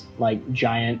this like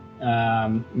giant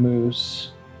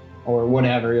moose. or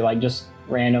whatever, like just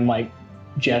random like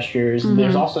gestures. Mhm.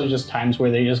 There's also just times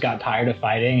where they just got tired of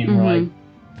fighting and were like,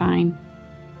 Fine.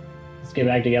 let's get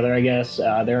back together, I guess.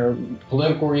 There are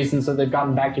political reasons that they've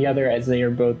gotten back together, as they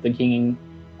are both the king and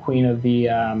queen of the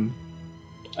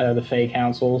Fey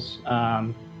councils.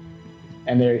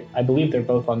 And I believe they're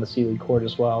both on the Sealy court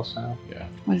as well. So Yeah.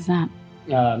 What is that?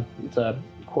 it's a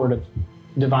court of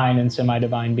divine and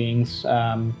semi-divine beings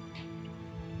of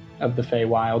the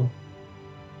Feywild.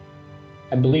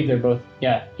 I believe they're both.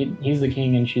 Yeah, he's the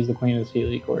king and she's the queen of the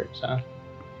Sealy court. So.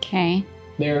 Okay.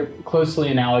 They're closely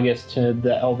analogous to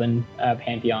the elven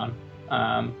pantheon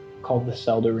called the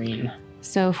Seldarine.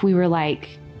 So if we were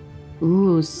like,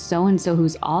 ooh, so-and-so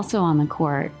who's also on the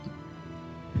court,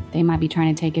 they might be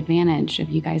trying to take advantage of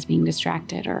you guys being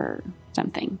distracted or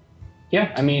something.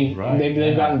 Yeah, I mean, Right, they've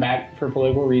yeah. gotten back for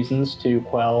political reasons to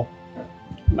quell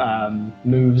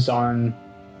moves on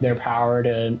their power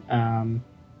to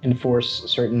enforce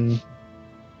certain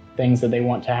things that they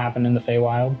want to happen in the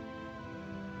Feywild.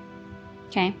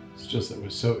 Okay. It's just that we're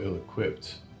so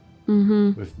ill-equipped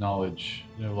Mm-hmm. with knowledge.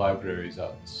 No libraries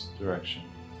out this direction.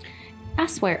 I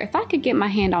swear, if I could get my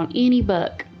hand on any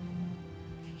book,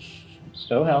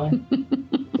 So, Helen,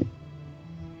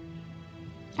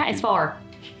 that is far.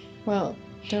 Well,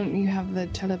 don't you have the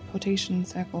teleportation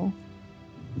circle?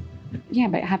 Yeah,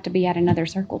 but I have to be at another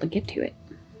circle to get to it.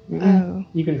 Oh.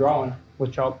 you can draw one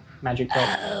with chalk, magic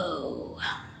chalk. Oh,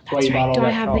 That's why you bought all Do I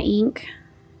that have chalk. the ink?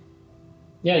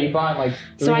 Yeah, you bought like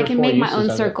 3 So I or can 4 make my uses own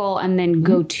of it. circle and then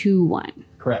go to one.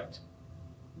 Correct.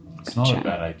 It's not a Gotcha.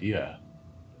 bad idea.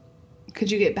 Could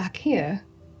you get back here?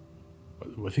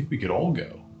 I think we could all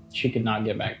go. She could not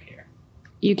get back here.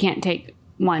 You can't take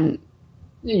one.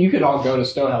 You could all go to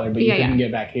Stoheller, but you Yeah, couldn't yeah.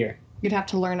 get back here. You'd have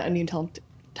to learn a new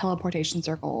teleportation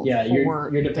circle. Yeah,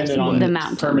 for you're dependent on the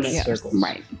mountains. permanent Yes. circles.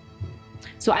 Right.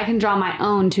 So I can draw my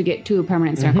own to get to a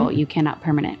permanent circle. You cannot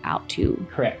permanent out to.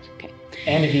 Correct. Okay.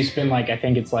 And if you spend I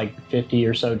think it's 50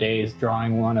 or so days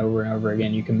drawing one over and over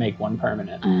again, you can make one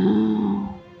permanent.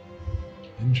 Oh.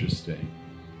 Interesting.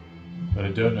 But I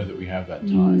don't know that we have that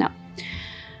time.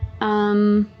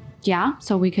 No. Yeah,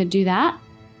 so we could do that.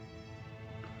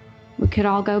 We could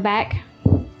all go back,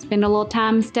 spend a little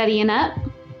time studying up.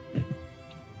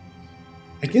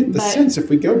 I get the But- sense if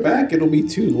we go back, it'll be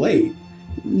too late.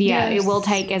 Yeah, Yes. it will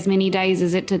take as many days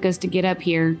as it took us to get up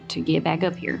here to get back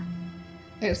up here.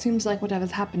 It seems like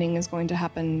whatever's happening is going to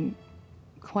happen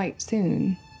quite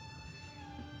soon.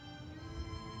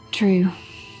 True.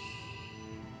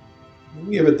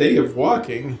 We have a day of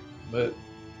walking, but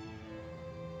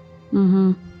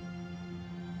Mm-hmm.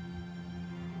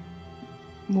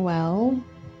 Well,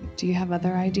 do you have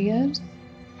other ideas?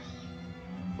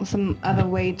 Or some other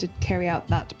way to carry out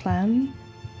that plan?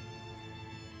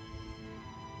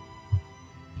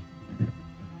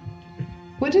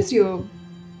 What is your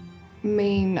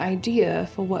main idea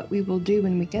for what we will do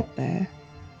when we get there?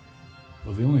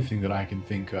 Well, the only thing that I can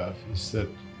think of is that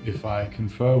if I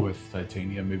confer with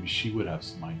Titania, maybe she would have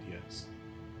some ideas.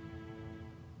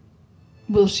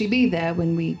 Will she be there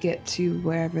when we get to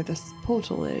wherever this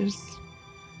portal is?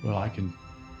 Well, I can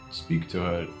speak to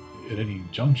her at any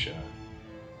juncture.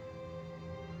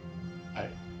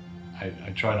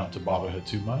 I try not to bother her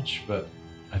too much, but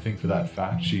I think for that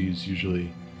fact, she's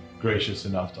usually gracious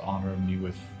enough to honor me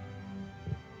with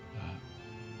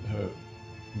her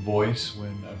voice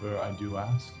whenever I do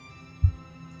ask.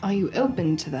 Are you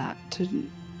open to that? To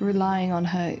relying on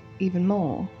her even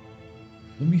more?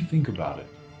 Let me think about it.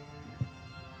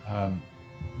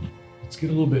 Let's get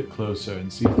a little bit closer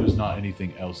and see if there's not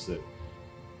anything else that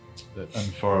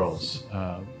unfurls.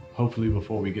 Hopefully,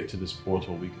 before we get to this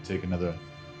portal, we could take another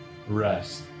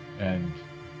rest, and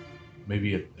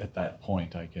maybe at that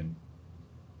point, I can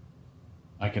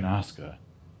ask her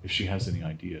if she has any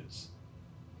ideas.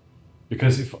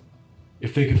 Because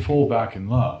if they could fall back in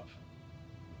love,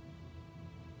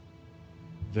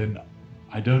 then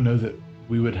I don't know that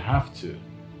we would have to.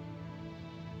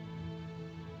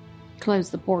 Close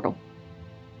the portal.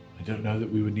 I don't know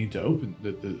that we would need to open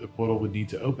that the portal would need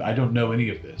to open. I don't know any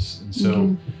of this, and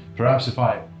so perhaps if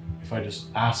I just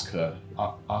ask her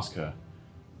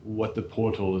what the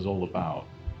portal is all about,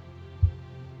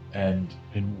 and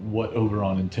what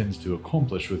Oberon intends to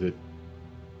accomplish with it.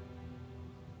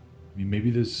 I mean,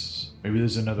 maybe there's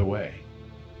another way.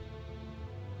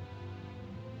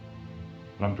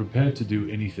 But I'm prepared to do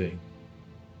anything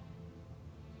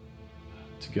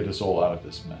to get us all out of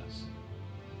this mess.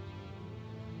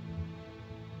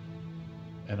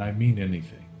 And I mean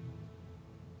anything.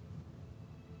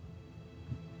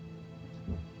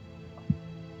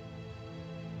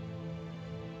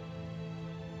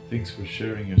 Thanks for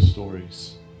sharing your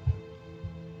stories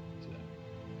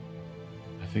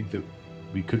think that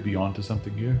we could be onto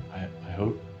something here. I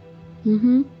hope.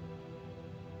 Mm-hmm.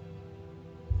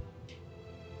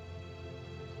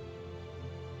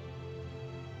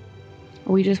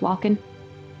 Are we just walking?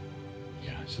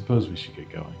 Yeah, I suppose we should get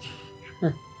going.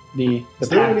 The Is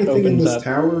there path anything in opens this up.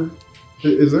 tower?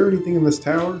 Is there anything in this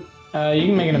tower? You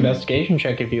can make an investigation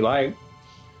check if you like.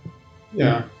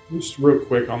 Yeah, just real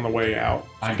quick on the way out.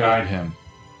 I guide him.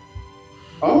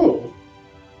 Oh,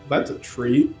 that's a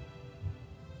treat.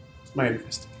 It's my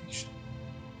investigation.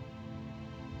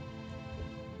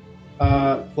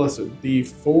 Plus a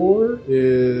D4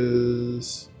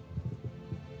 is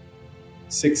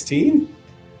 16.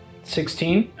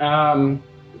 16.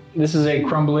 This is a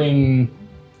crumbling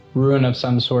ruin of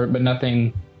some sort, but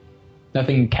nothing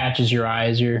catches your eye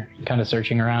as you're kind of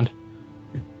searching around.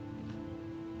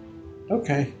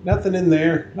 Okay, nothing in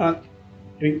there. Not.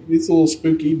 It's a little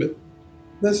spooky, but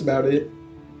that's about it.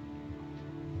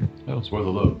 Oh, it's worth a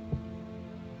look.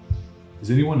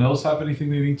 Does anyone else have anything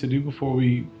they need to do before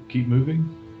we keep moving?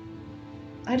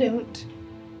 I don't.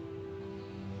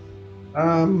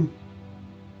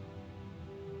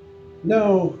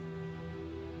 No.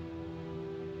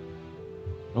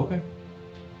 Okay.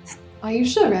 Are you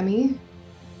sure, Remy?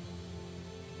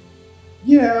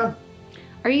 Yeah.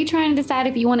 Are you trying to decide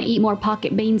if you want to eat more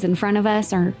pocket beans in front of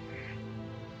us or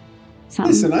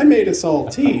something? Listen, I made us all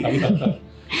tea. And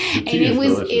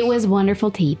it was wonderful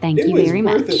tea. Thank you very It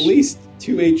much. was worth at least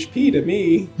 2 HP to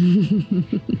me.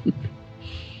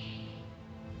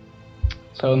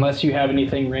 So unless you have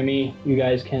anything, Remy, you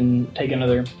guys can take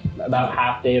another about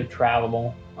half day of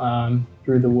travel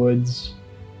through the woods,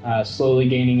 slowly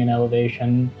gaining an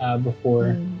elevation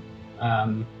before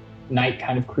night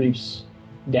kind of creeps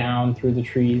down through the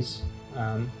trees.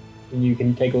 You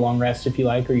can take a long rest if you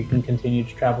like, or you can continue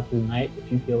to travel through the night if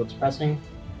you feel it's pressing.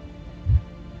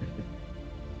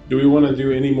 Do we want to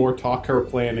do any more talk or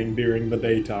planning during the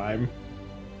daytime?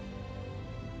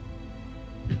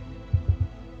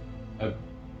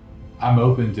 I'm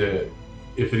open to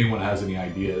if anyone has any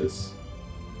ideas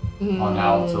on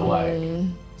how to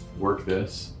work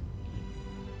this.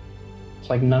 It's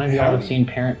like none of y'all have seen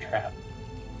Parent Trap.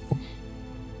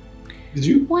 Did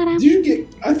you get?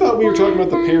 I thought we were talking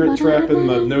about the Parent Trap in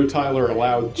the No Tyler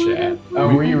Allowed chat.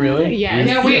 Oh, were you really? Yeah.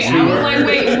 No, wait. I was like,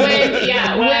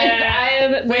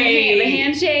 the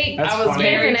handshake. That's I was funny.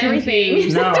 very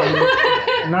everything. No,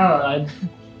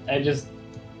 I just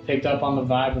picked up on the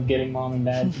vibe of getting mom and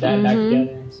dad back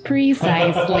together. So.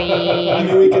 Precisely. I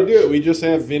mean, we could do it. We just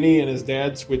have Vinny and his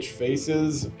dad switch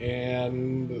faces,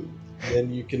 and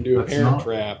then you can do a That's Parent not-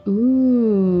 Trap.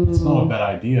 Ooh. It's not a bad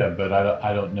idea, but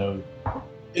I don't know.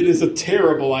 It is a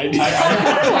terrible idea. I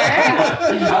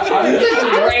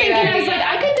was like,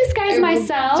 I could disguise It will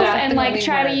myself and like definitely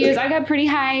try to work. use. I got pretty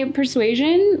high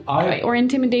persuasion or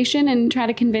intimidation, and try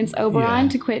to convince Oberon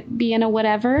to quit being a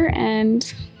whatever, and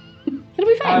it'll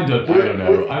be I fine. don't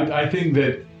know. I think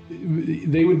that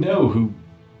they would know who.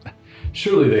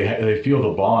 Surely they feel the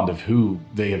bond of who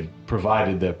they have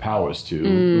provided their powers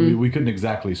to. We couldn't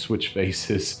exactly switch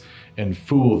faces and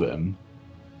fool them.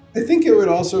 I think it would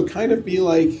also kind of be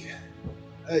like,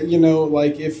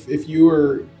 like if you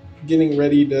were getting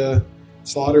ready to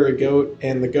slaughter a goat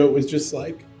and the goat was just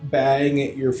like bang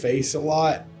at your face a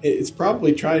lot, it's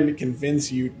probably trying to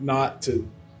convince you not to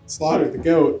slaughter the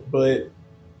goat, but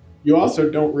you also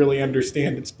don't really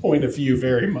understand its point of view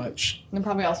very much. It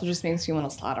probably also just makes you want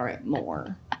to slaughter it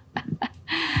more.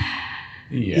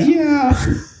 Yeah.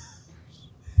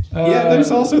 Yeah,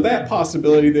 there's also that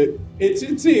possibility that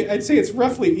I'd say it's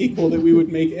roughly equal that we would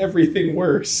make everything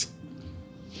worse.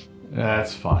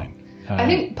 That's fine. I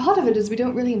think part of it is we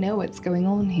don't really know what's going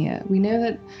on here. We know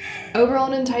that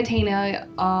Oberon and Titania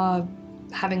are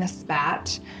having a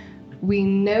spat. We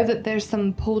know that there's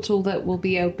some portal that will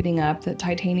be opening up that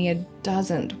Titania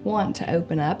doesn't want to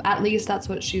open up. At least that's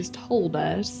what she's told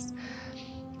us.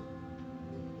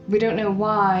 We don't know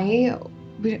why.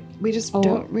 We just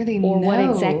don't really know. Or what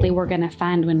exactly we're going to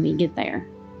find when we get there.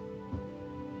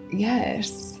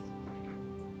 Yes.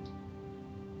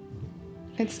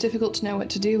 It's difficult to know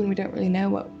what to do when we don't really know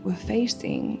what we're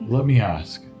facing. Let me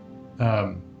ask.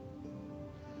 I've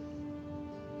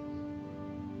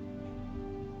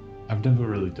never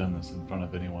really done this in front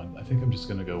of anyone. I think I'm just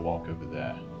going to go walk over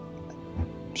there.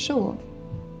 Sure.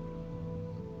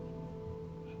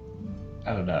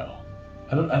 I don't know.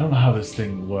 I don't know how this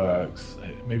thing works.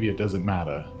 Maybe it doesn't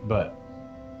matter, but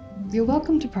You're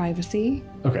welcome to privacy.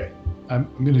 okay. I'm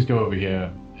gonna just go over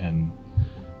here and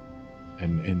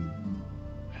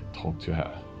talk to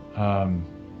her.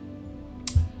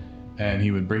 And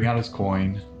he would bring out his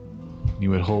coin, and he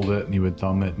would hold it, and he would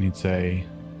thumb it, and he'd say,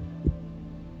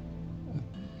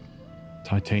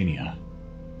 Titania.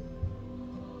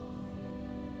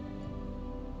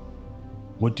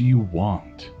 What do you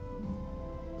want?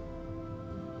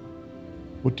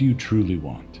 What do you truly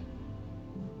want?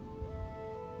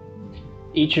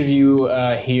 Each of you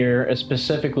hear,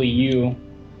 specifically you,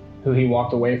 who he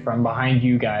walked away from, behind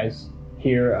you guys,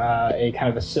 hear a kind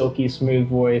of a silky, smooth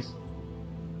voice.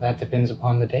 That depends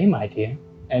upon the day, my dear.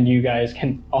 And you guys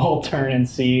can all turn and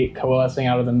see, coalescing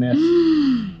out of the mist,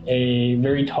 a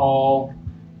very tall,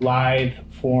 lithe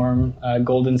form,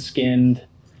 golden-skinned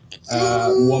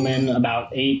woman,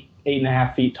 about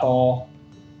 8.5 feet tall,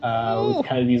 with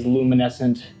kind of these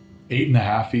luminescent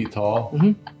 8.5 feet tall?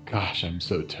 Mhm. Gosh, I'm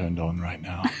so turned on right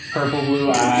now. purple blue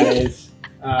eyes,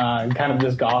 kind of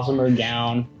this gossamer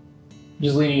gown,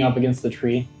 just leaning up against the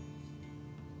tree.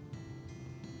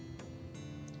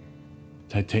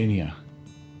 Titania.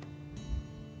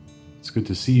 It's good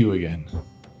to see you again.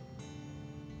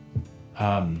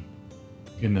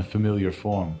 In the familiar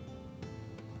form.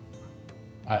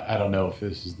 I don't know if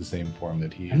this is the same form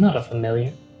that he... I'm not a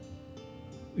familiar.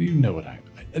 You know what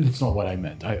it's not what I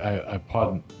meant. I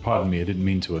pardon me, I didn't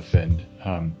mean to offend.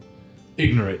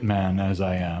 Ignorant man as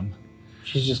I am.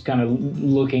 She's just kind of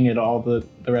looking at all the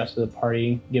rest of the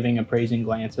party, giving appraising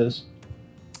glances.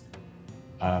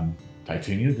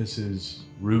 Titania, this is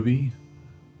Ruby.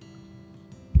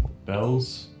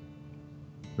 Bells.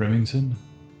 Remington.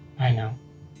 I know.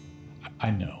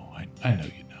 I know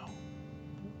you know.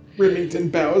 Remington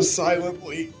bows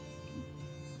silently.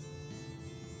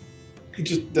 He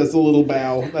just does a little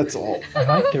bow, that's all. I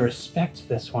like the respect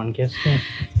this one gives me.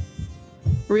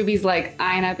 Ruby's like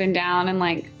eyeing up and down and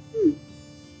like,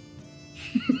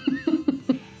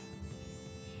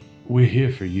 We're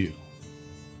here for you.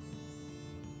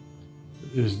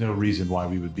 There's no reason why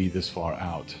we would be this far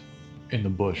out in the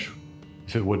bush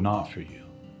if it were not for you.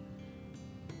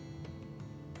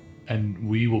 And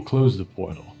we will close the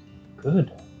portal.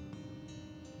 Good.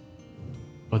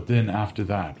 But then after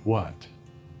that, what?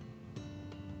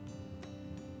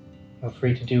 You're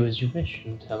free to do as you wish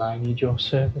until I need your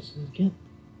services again.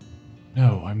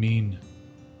 No, I mean,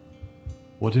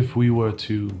 what if we were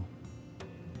to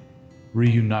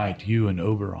reunite you and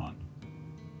Oberon?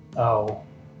 Oh.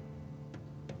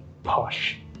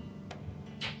 Posh.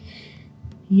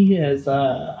 He has,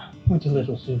 went a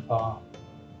little too far.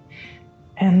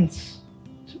 And,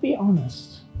 to be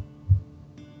honest,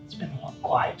 it's been a lot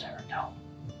quieter at home.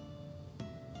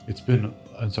 It's been,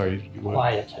 I'm sorry, what?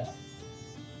 Quieter.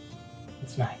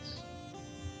 It's nice.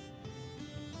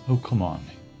 Oh, come on.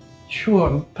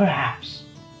 Sure, perhaps.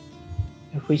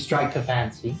 If we strike a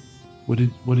fancy. What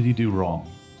did he do wrong?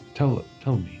 Tell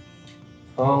me.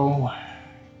 Oh.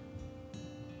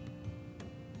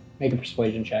 Make a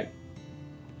persuasion check.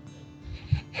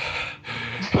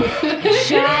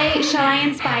 shall I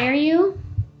inspire you?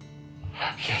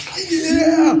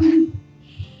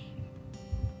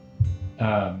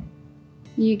 Yeah!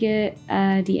 You get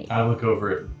a D8. I look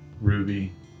over at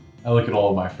Ruby. I look at all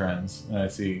of my friends, and I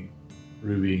see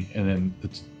Ruby, and then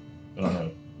it's, I don't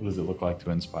know, what does it look like to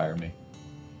inspire me?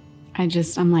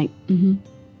 I'm like, mm-hmm.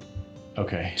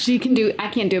 Okay. She can do, I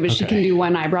can't do it, but she Okay. can do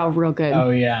one eyebrow real good. Oh,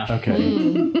 yeah. Okay.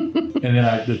 Mm. And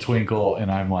then the twinkle,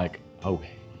 and I'm like, oh,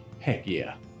 heck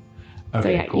yeah. Okay, So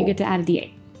yeah, cool. you get to add a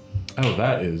D8. Oh,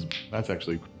 that's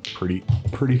actually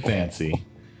pretty fancy.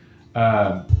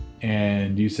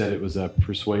 And you said it was a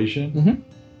persuasion? Mm-hmm.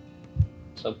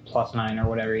 So +9 or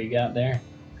whatever you got there.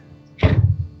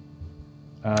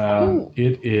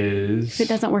 It is. If it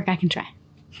doesn't work, I can try.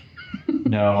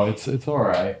 No, it's all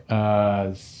right.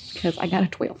 Because I got a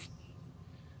 12.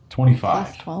 25.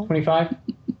 Plus 12. 25?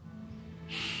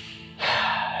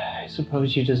 I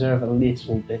suppose you deserve a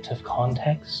little bit of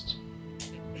context.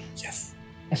 Yes.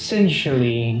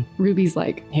 Essentially, Ruby's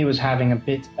like, he was having a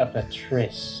bit of a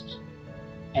tryst.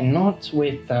 And not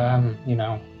with,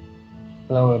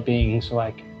 lower beings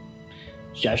like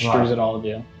gestures Right. at all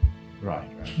do.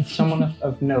 Right. It's someone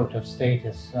of note, of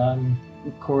status.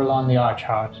 Coralon the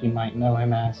Archheart, you might know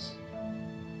him as.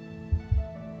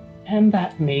 And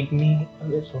that made me a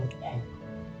little angry.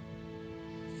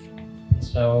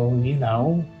 So,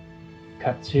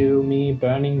 cut to me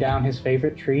burning down his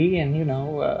favorite tree and,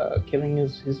 killing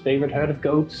his favorite herd of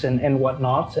goats and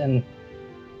whatnot, and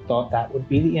thought that would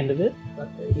be the end of it. But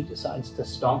he decides to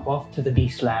stomp off to the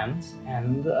Beastlands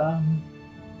and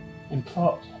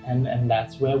plot, and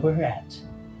that's where we're at.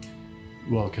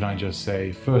 Well, can I just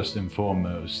say, first and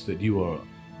foremost, that you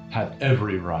had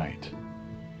every right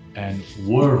and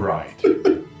were right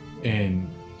in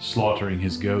slaughtering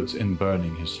his goats and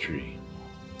burning his tree.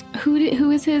 who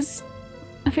is his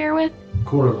affair with?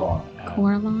 Coralon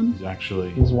Coralon? is actually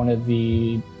He's one of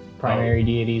the primary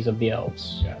deities of the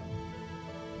elves. Yeah.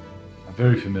 I'm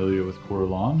very familiar with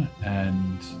Coralon,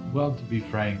 and, well, to be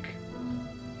frank,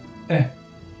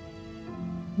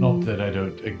 not that I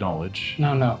don't acknowledge.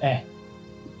 No.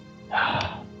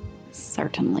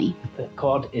 Certainly. The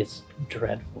god is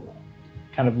dreadful.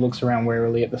 Kind of looks around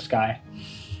warily at the sky.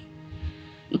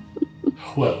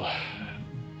 Well,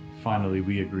 finally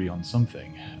we agree on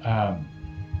something.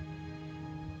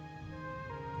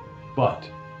 But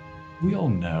we all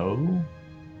know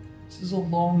this is a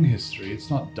long history. It's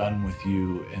not done with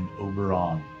you and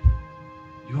Oberon.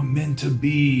 You are meant to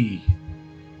be.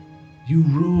 You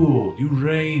rule. You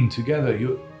reign together.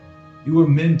 You were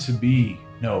meant to be.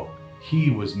 No, he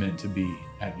was meant to be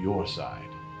at your side.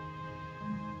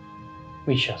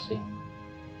 We shall see.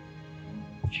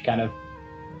 She kind of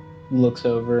looks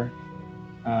over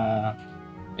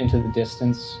into the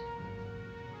distance,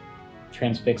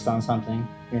 transfixed on something.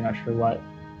 You're not sure what.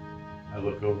 I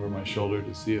look over my shoulder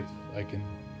to see if I can...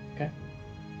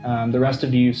 The rest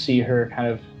of you see her kind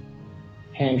of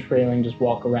hand trailing, just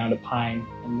walk around a pine,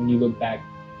 and when you look back,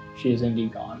 she is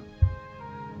indeed gone.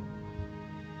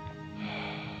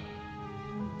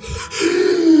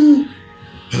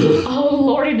 Oh,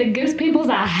 Lordy, the goose pimples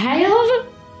I have?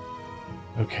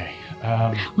 Okay.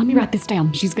 Let me write this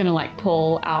down. She's gonna like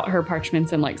pull out her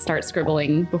parchments and like start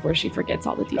scribbling before she forgets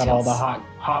all the details. Got all the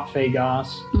hot Fagos.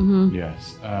 Mm-hmm.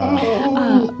 Yes.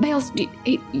 Bales,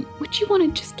 would you want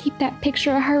to just keep that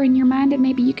picture of her in your mind and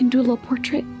maybe you can do a little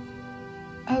portrait?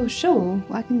 Oh, sure.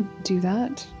 I can do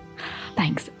that.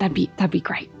 Thanks. That'd be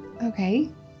great. Okay.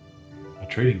 A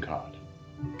trading card.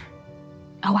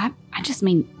 Oh, I just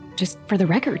mean just for the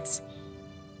records.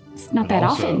 It's not But that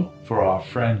also often. for our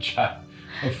franchise.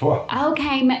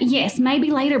 Okay, yes,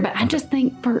 maybe later, but I just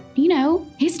think for,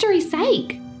 history's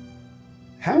sake.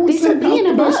 How is This that would be not in the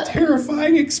a most book.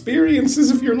 terrifying experiences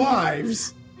of your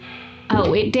lives?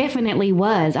 Oh, it definitely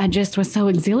was. I just was so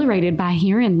exhilarated by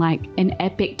hearing like an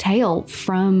epic tale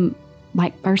from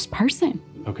like first person.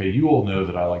 Okay, you all know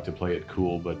that I like to play it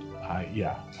cool, but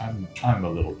I'm a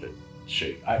little bit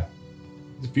shaky. I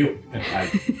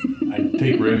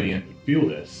take Remy and feel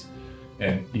this,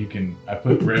 and I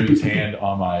put Remy's hand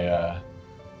on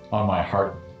my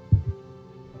heart.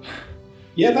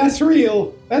 Yeah, that's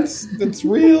real. That's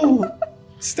real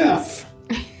stuff.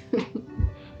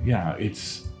 Yeah,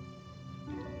 it's.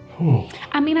 Oh,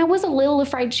 I mean, I was a little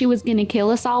afraid she was going to kill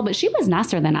us all, but she was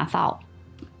nicer than I thought.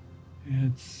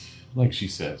 it's like she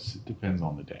says. It depends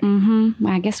on the day. Mm-hmm.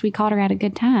 I guess we caught her at a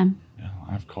good time. Yeah,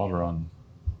 I've caught her on.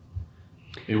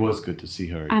 It was good to see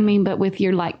her. I mean, but with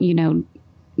your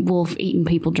wolf eating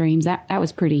people dreams, that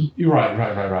was pretty. You're right.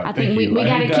 I Thank think we you. I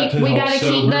gotta need that keep to we help gotta keep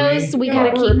sober those me. we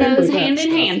gotta keep those hand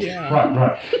in hand. Yeah.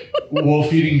 Right.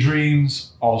 Wolf eating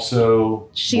dreams. Also,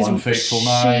 She's- one fateful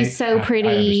night. she's so I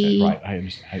pretty. understand. Right. I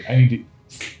understand. I need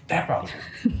to snap out of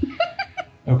it.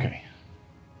 Okay.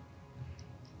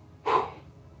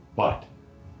 But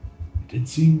it did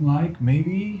seem like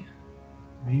maybe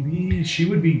she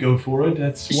would be go for it.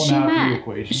 That's one She half of the might.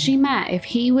 equation. She might if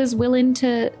he was willing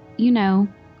to,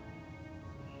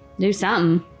 do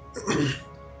something.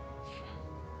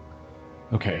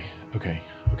 Okay.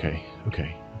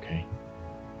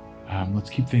 Let's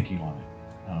keep thinking on it.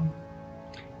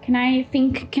 Can I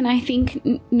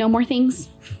think no more things?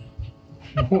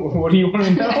 What do you want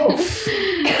to know?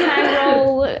 Can I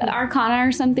roll Arcana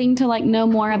or something to know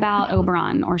more about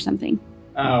Oberon or something?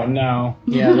 Oh no.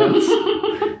 Yeah, that's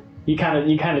you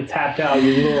kind of tapped out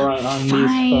your lure on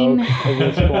Fine. these folk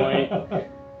at this point.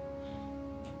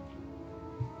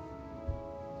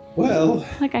 Well,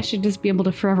 Like I should just be able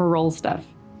to forever roll stuff.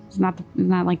 Isn't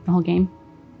that like the whole game?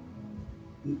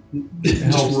 It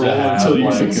helps roll to have, until you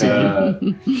like,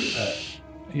 succeed.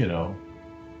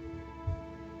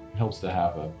 helps to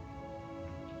have a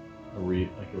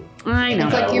I know.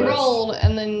 It's like you Risk. rolled,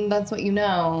 and then that's what you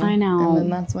know. I know. And then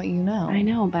that's what you know. I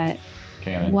know, but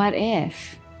canon. what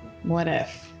if? What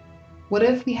if? What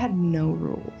if we had no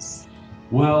rules?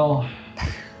 Well,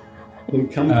 then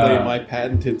come play my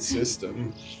patented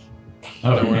system.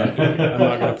 I'm not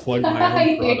going to plug my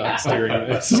own products during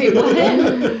this. Wait,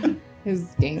 what? His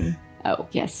game. Oh,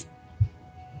 yes.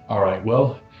 all right.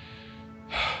 Well,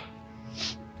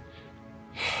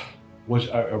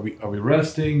 are we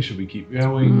resting? Should we keep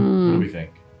going? What do we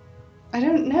think? I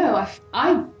don't know.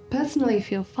 I personally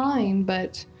feel fine,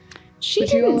 but She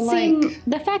Would you didn't seem. like-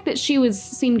 The fact that she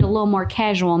seemed a little more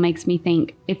casual makes me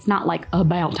think it's not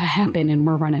about to happen and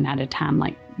we're running out of time.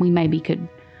 Like we maybe could.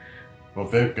 Well,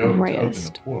 if they go to open the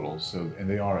Rest. portals, and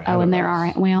they are. Ahead Oh, and of there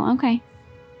us. are. Well, okay.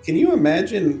 Can you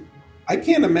imagine? I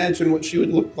can't imagine what she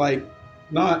would look like,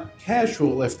 not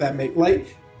casual, if that make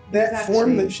that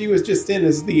form that she was just in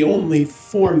is the only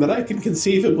form that I can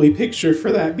conceivably picture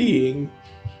for that being.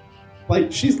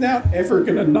 Like, she's not ever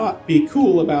gonna not be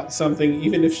cool about something,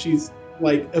 even if she's,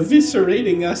 like,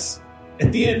 eviscerating us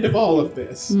at the end of all of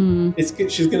this.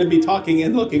 She's gonna be talking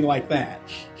and looking like that.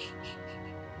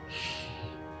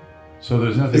 So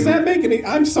there's nothing... Does that make any...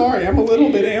 I'm sorry, I'm a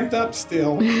little bit amped up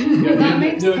still. That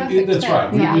makes perfect that's right.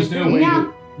 sense. Yeah. There's no way Yeah.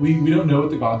 that... We don't know what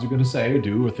the gods are going to say or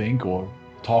do or think or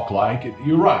talk like.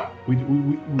 You're right. We're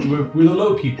the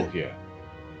low people here.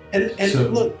 And So-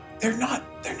 look, they're not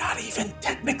even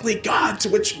technically gods,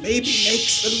 which maybe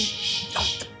makes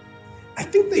them... I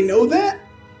think they know that.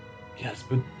 Yes,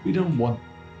 but we don't want...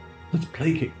 Let's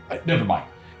placate... Never mind.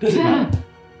 Doesn't matter.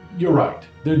 You're right.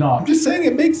 They're I'm not... just saying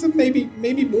it makes them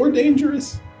maybe more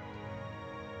dangerous.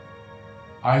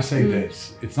 I say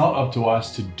this. It's not up to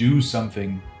us to do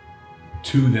something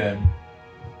to them.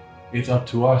 It's up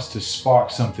to us to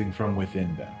spark something from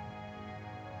within them.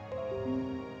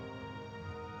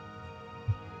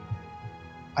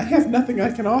 I have nothing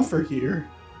I can offer here,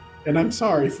 and I'm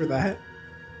sorry for that.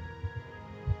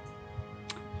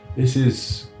 This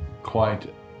is quite...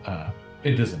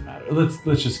 it doesn't matter.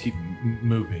 Let's just keep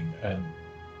moving and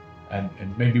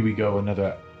maybe we go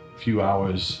another few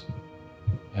hours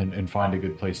and find a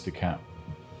good place to camp.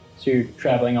 So you're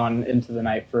traveling on into the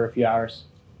night for a few hours.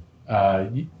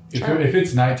 If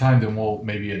it's nighttime, then we'll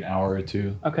maybe an hour or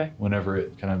two. Okay. Whenever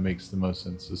it kind of makes the most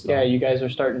sense to stop. Yeah, you guys are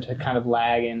starting to kind of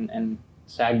lag and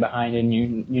sag behind, and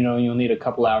you know you'll need a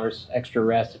couple hours extra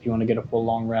rest if you want to get a full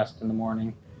long rest in the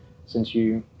morning, since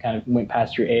you kind of went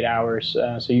past your 8 hours.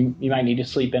 So you might need to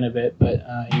sleep in a bit, but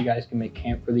you guys can make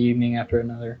camp for the evening after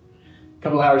another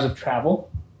couple hours of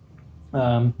travel.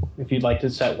 If you'd like to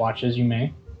set watches, you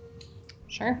may.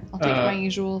 Sure, I'll take my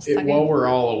usual While second. we're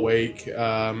all awake,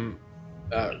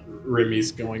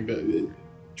 Remy's going to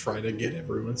try to get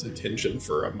everyone's attention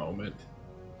for a moment.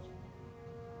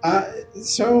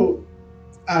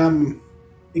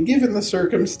 Given the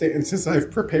circumstances, I've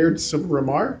prepared some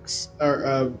remarks or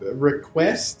a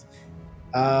request.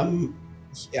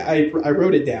 I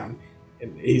wrote it down,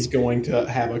 and he's going to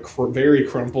have a very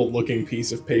crumpled-looking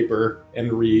piece of paper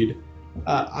and read.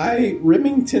 I,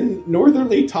 Remington,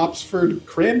 Northerly, Topsford,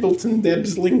 Crandleton,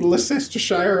 Debsling,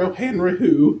 Leicestershire,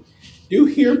 O'Hanrahu, do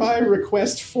hereby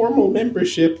request formal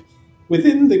membership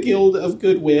within the Guild of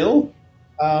Goodwill.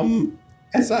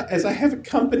 As I have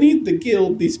accompanied the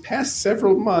Guild these past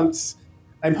several months,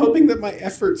 I'm hoping that my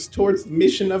efforts towards the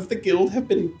mission of the Guild have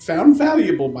been found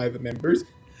valuable by the members,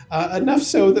 enough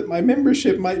so that my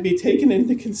membership might be taken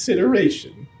into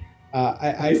consideration.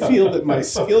 I feel that my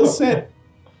skill set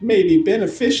may be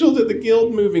beneficial to the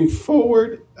Guild moving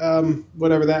forward,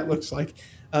 whatever that looks like,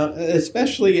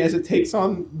 especially as it takes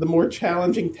on the more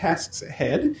challenging tasks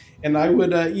ahead, and I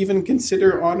would even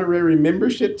consider honorary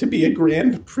membership to be a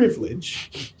grand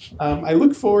privilege. I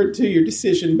look forward to your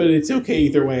decision, but it's okay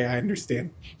either way, I understand.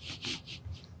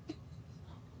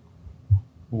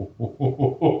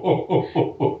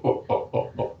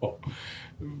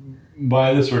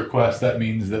 By this request, that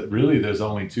means that really there's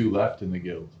only 2 left in the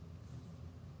guild.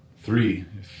 3,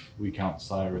 if we count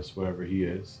Cyrus wherever he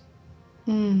is.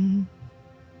 So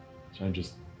I'm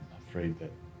just afraid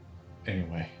that...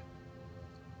 Anyway.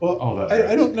 Well,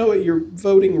 I don't know what your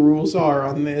voting rules are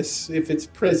on this. If it's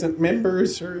present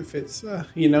members, or if it's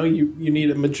you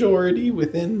need a majority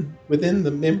within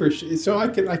the membership. So I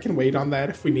can wait on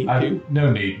that if we need to.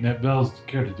 No need. Bells,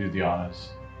 care to do the honors?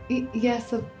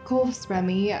 Yes, of course,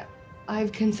 Remy.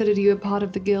 I've considered you a part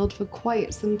of the guild for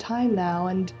quite some time now,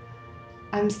 and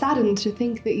I'm saddened to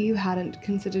think that you hadn't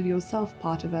considered yourself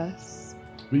part of us.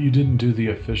 But you didn't do the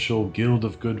official Guild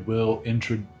of Goodwill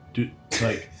introduction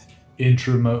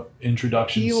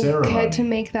You ceremony. care to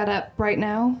make that up right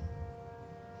now?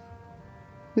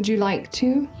 Would you like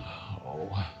to?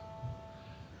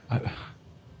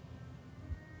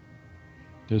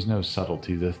 There's no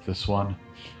subtlety to this one.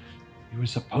 You were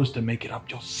supposed to make it up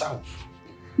yourself.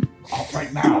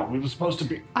 Right now, we were supposed to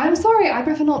be... I'm sorry, I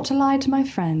prefer not to lie to my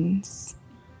friends.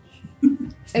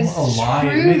 It's not a lie,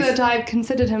 true it makes- that I've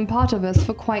considered him part of us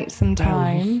for quite some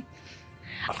time.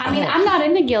 I mean, I'm not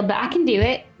in the guild, but I can do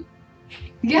it.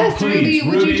 Yes, Please, Rudy,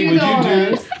 would you do the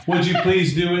honors? Would you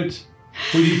please do it?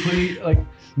 Would you please,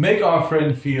 make our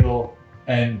friend feel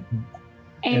and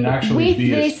actually with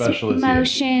be as this special as he is?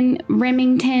 motion,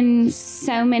 Remington,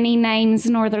 so many names,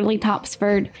 Northerly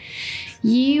Topsford,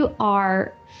 you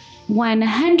are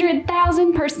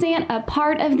 100,000% a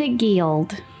part of the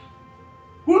guild.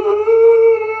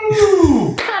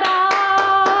 Woo! Ta-da!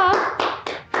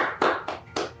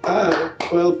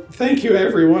 Well, thank you,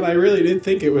 everyone. I really didn't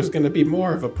think it was going to be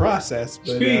more of a process.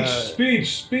 But,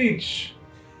 Speech.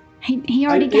 He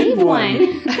already I did gave one.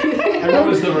 one. That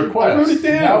was the request. I wrote it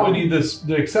down. Now we need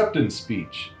the acceptance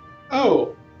speech.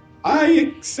 Oh, I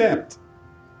accept.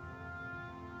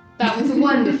 That was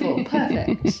wonderful.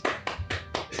 Perfect.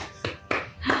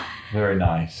 Very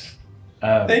nice.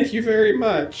 Thank you very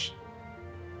much.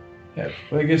 Yeah,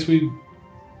 well, I guess we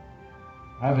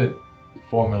haven't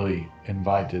formally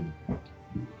invited.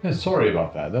 Yeah, sorry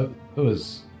about that. That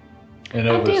was an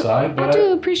oversight. I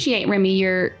do appreciate, Remy,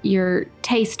 your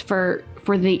taste for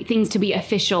the things to be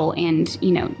official and,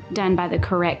 done by the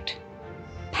correct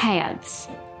paths.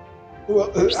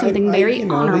 Well, There's something very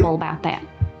honorable about that.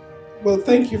 Well,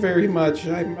 thank you very much.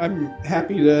 I'm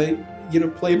happy to,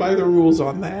 play by the rules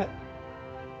on that.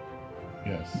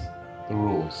 Yes, the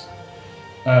rules.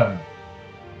 And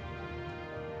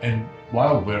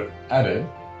while we're at it,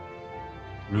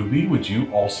 Ruby, would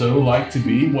you also like to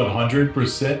be 100%,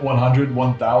 1000%,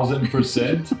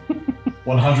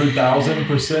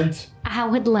 100,000%? I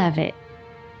would love it.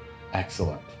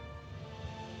 Excellent.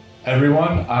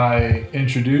 Everyone, I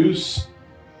introduce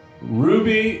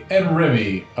Ruby and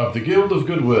Remy of the Guild of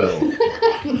Goodwill.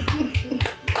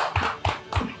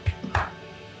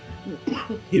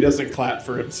 He doesn't clap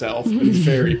for himself, but he's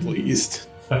very pleased.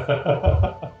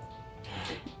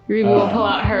 Ruby will pull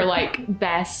out her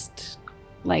best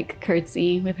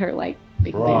curtsy with her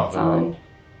big boots on.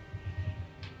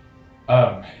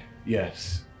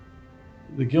 Yes.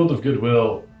 The Guild of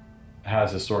Goodwill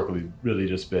has historically really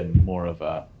just been more of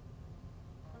a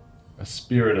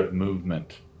spirit of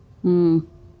movement. Kind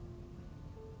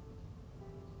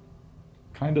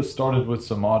of started with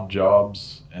some odd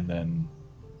jobs and then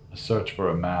a search for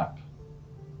a map.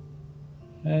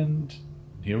 And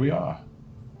here we are.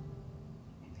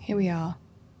 Here we are.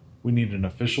 We need an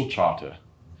official charter.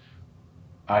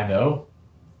 I know.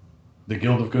 The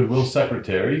Guild of Goodwill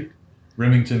Secretary,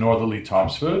 Remington Northerly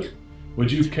Topsford,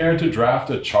 would you care to draft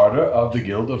a charter of the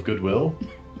Guild of Goodwill?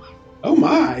 Oh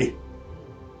my!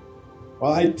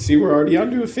 Well, I see we're already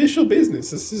on to official business.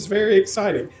 This is very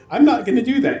exciting. I'm not going to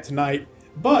do that tonight,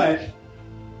 but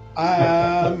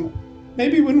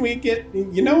maybe when we get...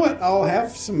 You know what? I'll have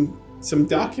some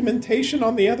documentation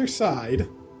on the other side.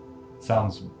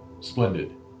 Sounds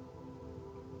splendid.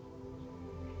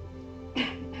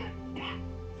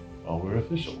 Well, we're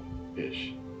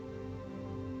official-ish.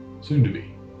 Soon to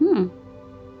be.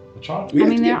 The charter. We have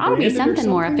to there get ought to be branded or something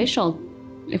more something? official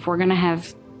if we're going to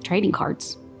have trading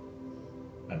cards.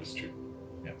 That is true.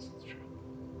 Yes, that's true.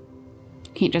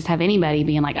 Can't just have anybody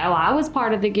being like, oh, I was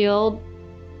part of the guild.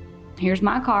 Here's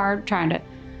my card, trying to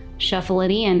shuffle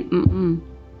it in.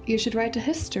 You should write a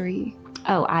history.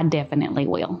 Oh, I definitely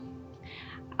will.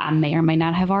 I may or may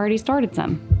not have already started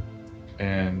some.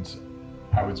 And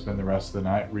I would spend the rest of the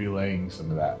night relaying some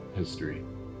of that history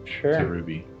to Sure.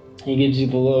 Ruby. He gives you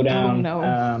the lowdown.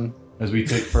 Oh, no. As we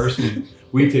take first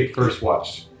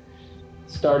watch.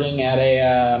 Starting at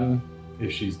a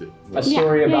If she's the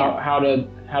story Yeah. about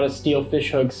how to steal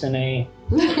fish hooks in a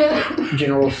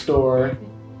general store.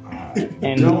 I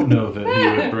And don't know that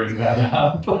he would bring that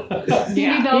up.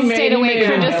 Maybe they'll stay awake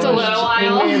for just a little He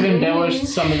while. may have embellished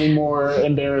some of the more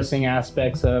embarrassing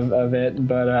aspects of it,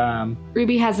 but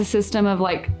Ruby has a system of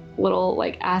little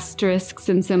asterisks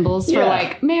and symbols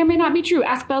Yeah. for may or may not be true.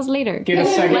 Ask Bells later. get a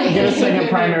second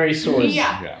primary source.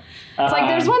 Yeah. Yeah. It's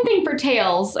there's one thing for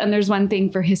tales and there's one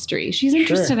thing for history. She's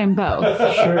interested in both.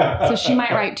 Sure. So she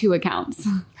might write two accounts.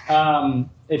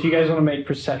 If you guys want to make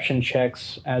perception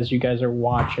checks as you guys are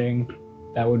watching,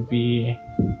 that would be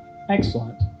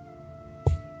excellent.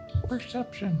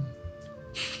 Perception.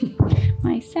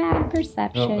 My sad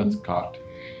perception. Oh, that's cocked.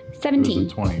 It was a 17.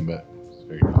 20, but it's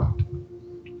very cocked.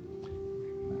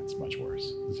 That's much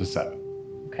worse. It's a 7.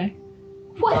 Okay.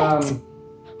 What?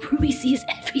 Ruby sees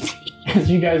everything. As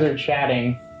you guys are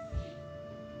chatting,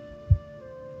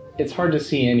 it's hard to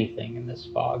see anything in this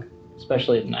fog,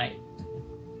 especially at night.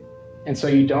 And so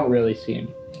you don't really see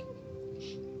anything.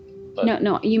 But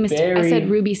No, you missed it. I very- said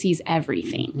Ruby sees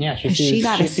everything. Yeah, she 'Cause sees. she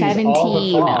got she a sees all the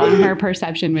 17 fog. on her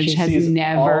perception, which She has sees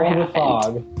never all the happened.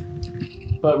 fog.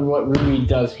 But what Ruby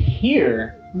does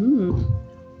hear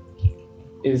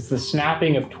is the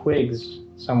snapping of twigs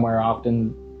somewhere off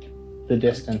in the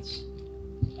distance,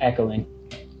 echoing.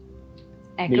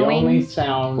 The only Echoing,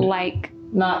 sound,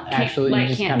 not can't, actually, you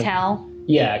just can't kind of, tell.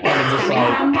 yeah, kind of just Coming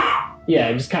like, from.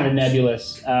 yeah, just kind of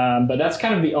nebulous. But that's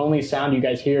kind of the only sound you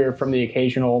guys hear from the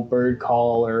occasional bird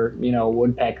call or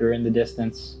woodpecker in the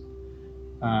distance.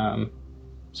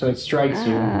 So it strikes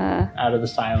you out of the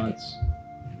silence.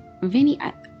 Vinny,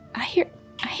 I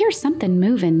hear something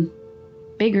moving,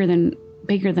 bigger than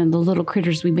bigger than the little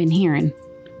critters we've been hearing. Do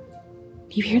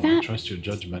you hear Well, I that? trust your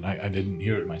judgment. I didn't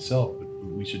hear it myself, but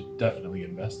we should definitely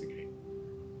investigate.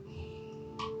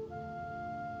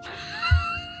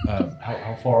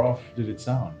 How far off did it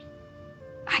sound?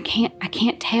 I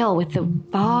can't tell with the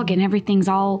fog and everything's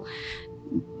all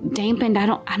dampened.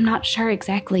 I'm not sure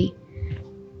exactly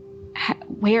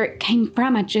where it came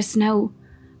from. I just know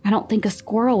I don't think a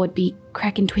squirrel would be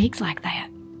cracking twigs like that.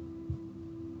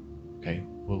 Okay,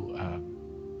 well,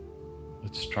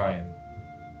 let's try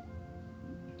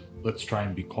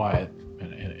and be quiet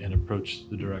and approach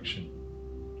the direction.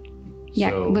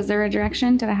 Yeah, So, was there a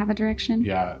direction? Did I have a direction?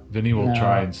 yeah, Vinny will No.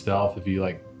 try and stealth if you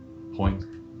like point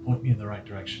me in the right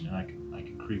direction, and I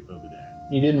can creep over there.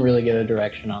 You didn't really get a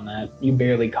direction on that. You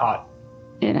barely caught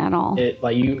It at all. it.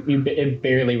 Like it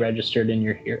barely registered in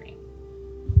your hearing.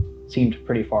 Seemed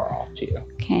pretty far off to you.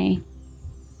 Okay.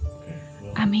 Okay,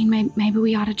 well, I mean, maybe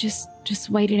we ought to just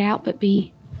wait it out, but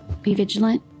be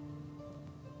vigilant.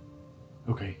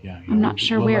 okay, yeah. I'm not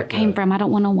sure where it came from. I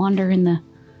don't want to wander in the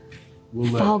We'll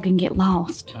fog and get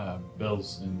lost. let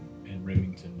Bells and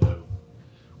Remington know.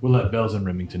 We'll let Bells and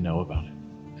Remington know about it,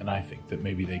 and I think that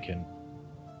maybe they can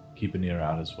keep an ear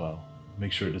out as well.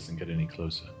 Make sure it doesn't get any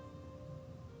closer.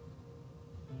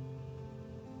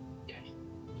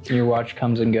 Your watch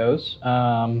comes and goes.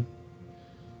 No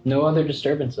other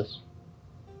disturbances.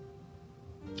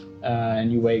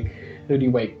 And you wake. Who do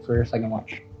you wake for your second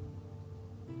watch?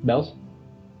 Bells?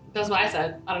 That's what I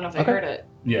said. I don't know if they Okay. heard it.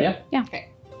 Yeah. Okay.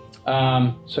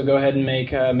 So go ahead and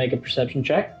make a perception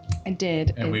check. I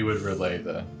did. And we would It's relay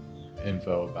the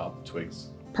info about the twigs.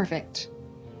 Perfect.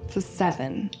 It's a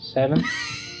 7. 7.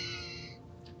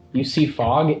 You see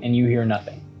fog and you hear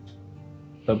nothing.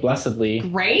 But blessedly,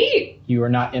 Great. you are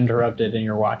not interrupted in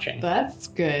your watching. That's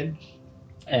good.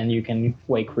 And you can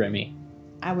wake Remy.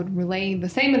 I would relay the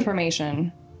same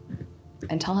information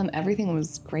and tell him everything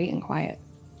was great and quiet.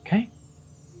 Okay.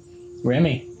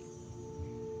 Remy,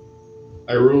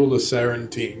 I rolled a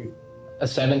 17. a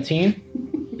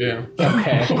 17? Yeah.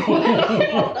 Okay.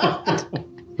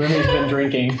 Remy's been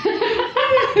drinking.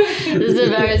 This is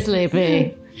very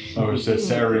sleepy. Oh, it's a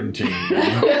Serentine.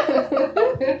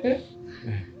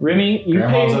 Remy,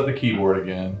 Grandma's at the keyboard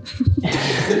again.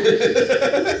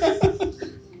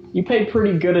 you pay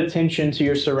pretty good attention to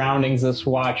your surroundings this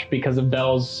watch because of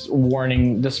Belle's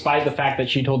warning, despite the fact that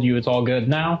she told you it's all good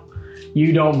now.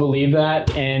 You don't believe that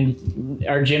and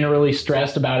are generally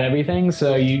stressed about everything,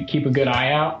 so you keep a good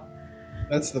eye out.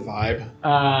 That's the vibe.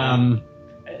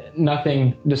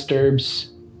 Nothing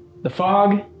disturbs the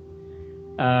fog.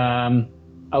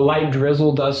 A light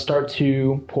drizzle does start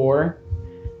to pour,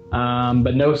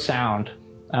 but no sound.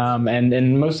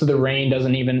 And most of the rain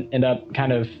doesn't even end up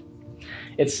kind of...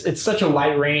 It's such a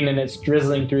light rain and it's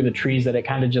drizzling through the trees that it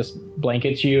kind of just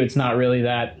blankets you. It's not really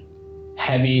that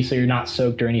heavy, so you're not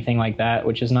soaked or anything like that,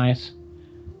 which is nice.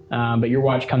 But your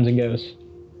watch comes and goes.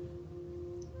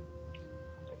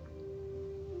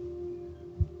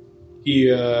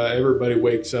 Everybody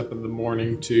wakes up in the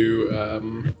morning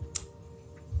to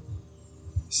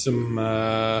some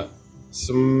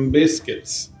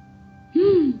biscuits.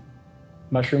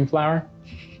 Mushroom flour?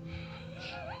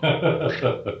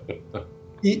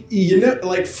 You know,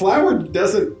 like, flour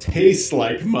doesn't taste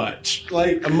like much.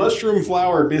 Like, a mushroom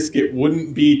flour biscuit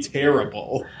wouldn't be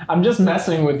terrible. I'm just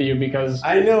messing with you because...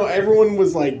 I know everyone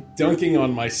was like dunking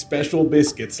on my special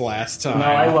biscuits last time. No,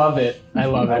 I love it. I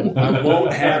love it. I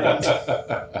won't have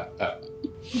it.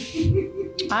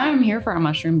 I'm here for a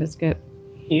mushroom biscuit.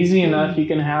 Easy enough. You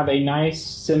can have a nice,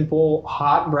 simple,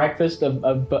 hot breakfast of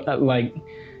like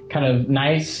kind of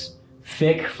nice,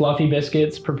 thick, fluffy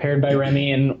biscuits prepared by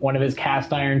Remy in one of his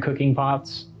cast iron cooking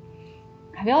pots.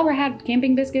 Have y'all ever had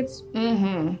camping biscuits?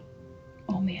 Mm-hmm.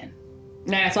 Oh man.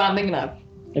 Nah, that's what I'm thinking of.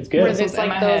 It's good. It's It's in like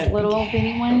my those head. little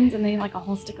bitty ones and then like a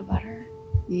whole stick of butter.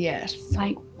 Yes. It's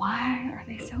like, why are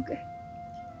they so good?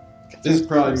 This is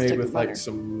probably Stick made of with like butter.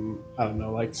 some, I don't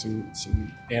know, like some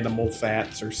animal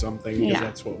fats or something. Because Yeah.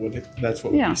 that's what would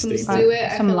Yeah, be some staple.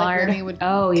 Suet. I Some feel lard. like Remy would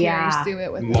Oh, carry yeah. suet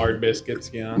with Lard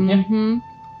biscuits, yeah. Mm-hmm.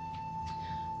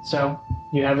 So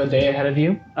you have a day ahead of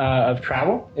you of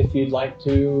travel. If you'd like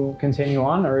to continue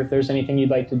on, or if there's anything you'd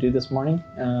like to do this morning,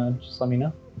 just let me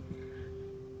know.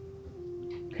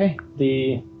 Okay.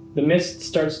 The mist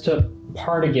starts to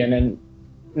part again, and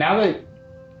now that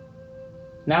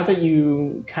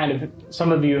you kind of,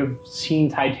 some of you have seen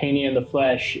Titania in the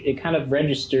flesh, it kind of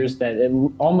registers that it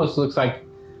almost looks like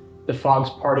the fog's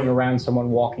parting around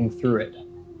someone walking through it.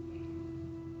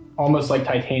 Almost like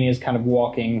Titania is kind of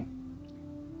walking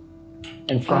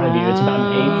in front of you. It's about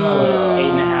an 8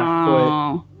 and a half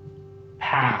foot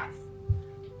path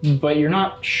but you're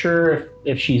not sure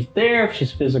if she's there, if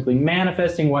she's physically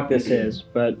manifesting what this is.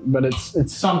 But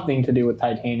it's something to do with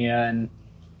Titania, and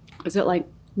Is it like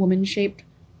woman shaped?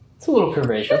 it's a little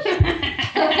curvaceous.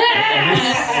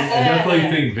 I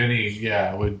definitely think Vinny,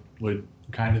 would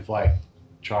kind of like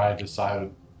try to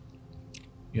side,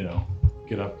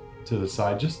 get up to the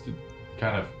side just to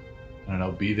kind of, I don't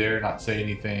know, be there, not say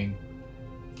anything.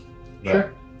 But,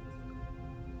 Sure.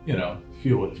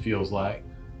 Feel what it feels like.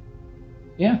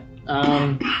 Yeah.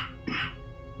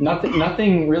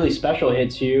 Nothing really special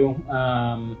hits you.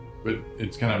 But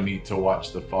it's kind of neat to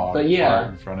watch the fog But yeah. part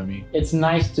in front of me. It's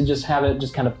nice to just have it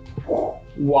just kind of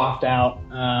waft out.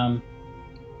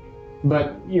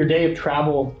 But your day of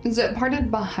travel, Is it parted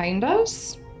behind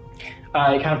us?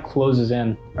 it kind of closes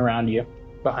in around you,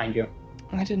 behind you.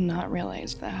 I did not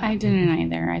realize that. I didn't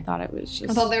either. I thought it was just.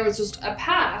 I thought there was just a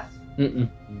path. Mm-mm.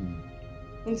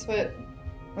 That's what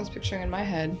I was picturing in my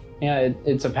head. Yeah,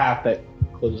 it's a path that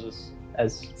closes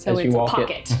as so as you it's a walk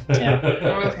pocket. it. Yeah.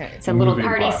 Okay. It's a little Moving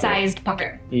party-sized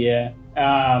pocket. Yeah.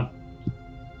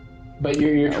 But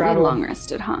your We're travel long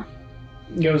rested, huh?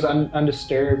 goes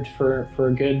undisturbed for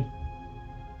a good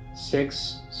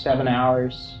 6-7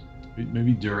 hours.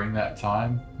 Maybe during that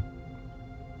time,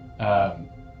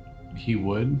 he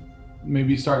would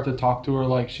maybe start to talk to her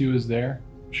like she was there.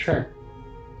 Sure.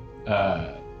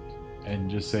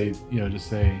 And just say, what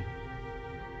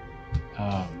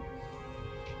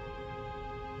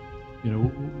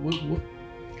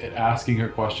asking her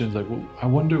questions like, well, I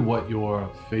wonder what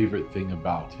your favorite thing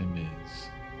about him is.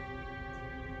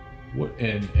 What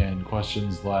and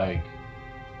questions like,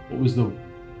 what was the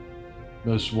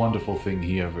most wonderful thing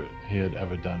he had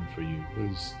ever done for you?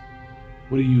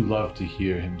 What do you love to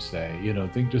hear him say?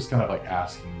 Think just kind of like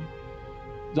asking,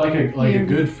 like a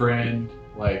good friend,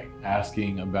 like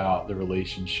asking about the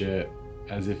relationship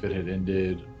as if it had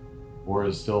ended, or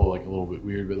is still like a little bit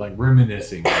weird, but like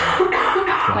reminiscing.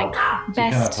 Like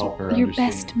best, help her your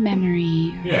understand. best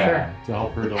memory. Yeah, to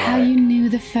help her to How like. you knew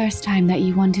the first time that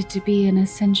you wanted to be in a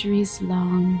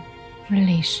centuries-long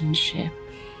relationship.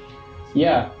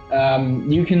 Yeah.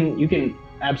 You can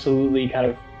absolutely kind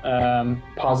of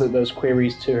posit those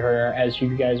queries to her as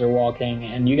you guys are walking,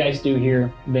 and you guys do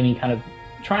hear Vinny kind of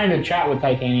trying to chat with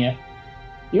Titania.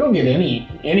 You don't get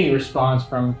any response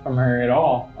from her at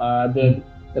all. The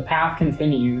path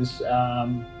continues,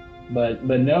 but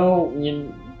no,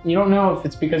 you don't know if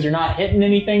it's because you're not hitting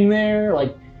anything there,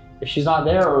 like if she's not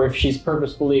there, or if she's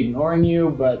purposefully ignoring you.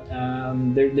 But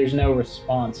there's no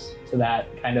response to that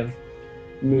kind of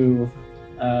move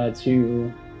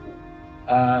to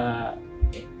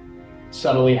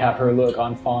subtly have her look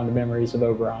on fond memories of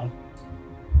Oberon.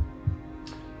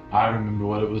 I remember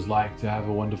what it was like to have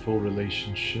a wonderful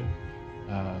relationship.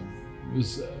 It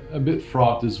was a bit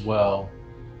fraught as well.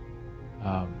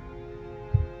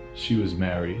 She was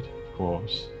married, of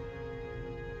course.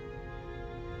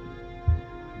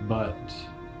 But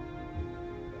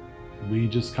we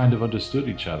just kind of understood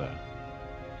each other.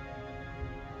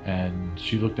 And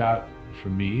she looked out for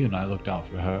me and I looked out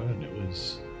for her, and it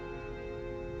was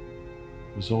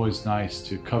always nice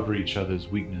to cover each other's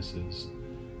weaknesses.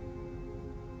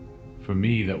 For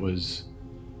me, that was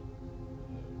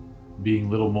being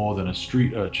little more than a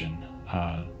street urchin,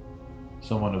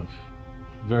 someone of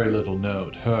very little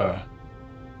note. Her,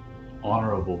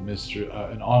 honorable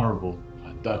an honorable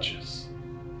duchess,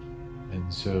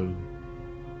 and so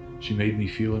she made me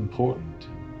feel important.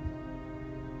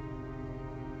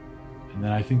 And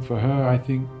then I think for her, I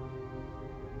think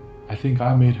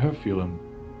I made her feel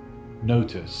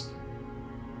noticed.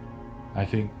 I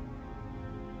think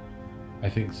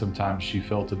sometimes she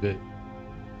felt a bit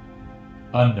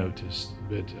unnoticed, a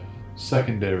bit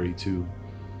secondary to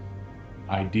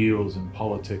ideals and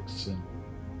politics and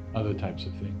other types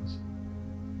of things.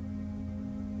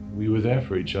 We were there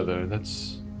for each other.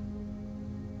 That's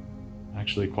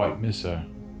actually quite miss her.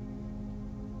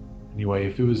 Anyway,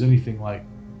 if it was anything like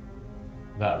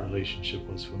that relationship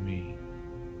was for me,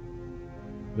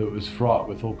 that was fraught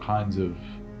with all kinds of,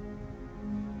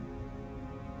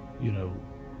 it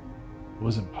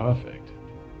wasn't perfect.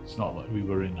 It's not like we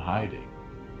were in hiding.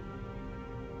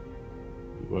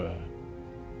 We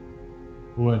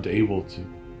weren't able to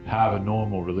have a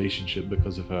normal relationship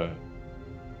because of her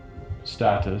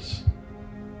status.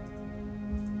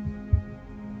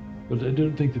 But I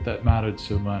don't think that mattered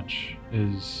so much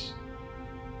as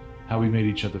how we made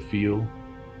each other feel.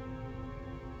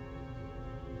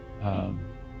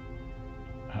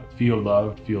 Feel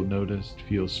loved, feel noticed,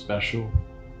 feel special.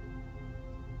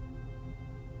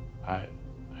 I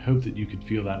hope that you could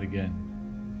feel that again.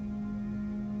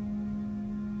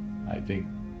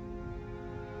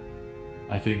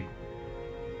 I think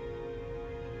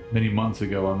many months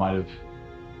ago I might have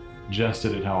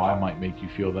jested at how I might make you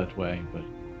feel that way, but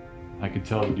I could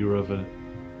tell that you were of a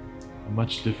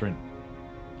much different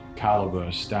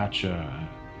caliber, stature,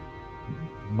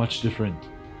 much different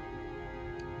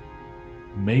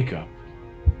makeup.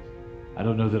 I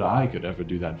don't know that I could ever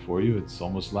do that for you. It's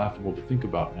almost laughable to think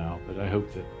about now, but I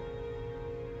hope that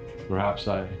perhaps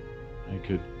I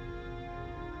could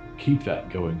keep that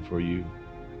going for you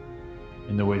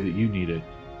in the way that you need it.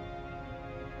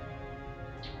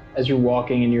 As you're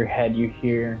walking in your head, you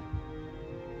hear,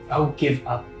 "Oh, give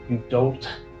up, you dolt."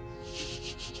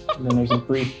 And then there's a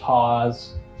brief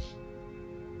pause.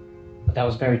 But that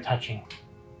was very touching.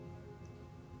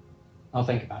 I'll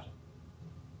think about it.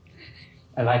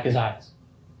 I like his eyes.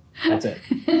 That's it.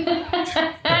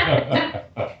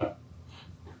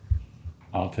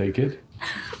 I'll take it.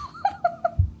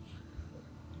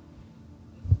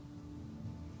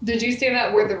 Did you say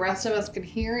that where the rest of us could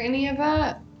hear any of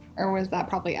that? Or was that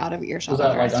probably out of earshot? Was of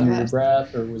that the like rest under of your us?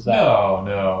 breath, or was that?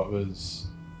 No, it was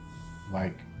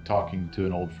like talking to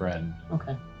an old friend.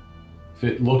 Okay. If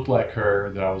it looked like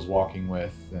her that I was walking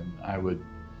with, then I would,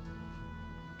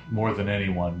 more than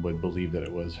anyone, would believe that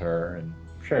it was her. And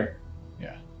Sure.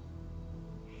 yeah.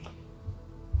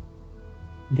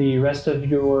 The rest of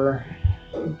your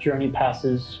journey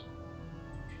passes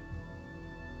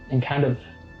in kind of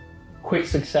quick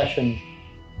succession,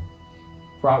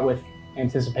 fraught with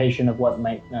anticipation of what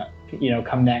might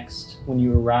come next when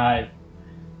you arrive.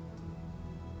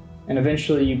 And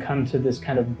eventually you come to this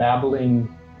kind of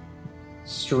babbling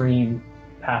stream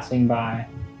passing by,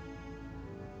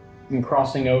 and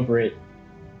crossing over it,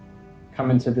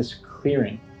 come into this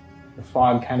clearing. The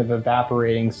fog kind of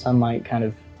evaporating, sunlight kind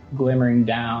of glimmering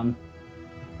down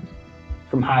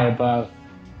from high above.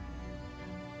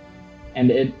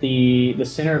 And at the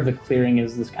center of the clearing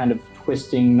is this kind of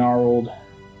twisting, gnarled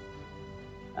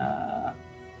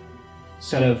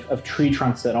set of tree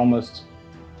trunks that almost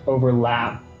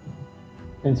overlap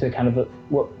into kind of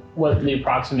what the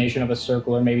approximation of a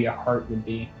circle or maybe a heart would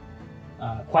be.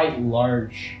 Quite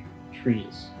large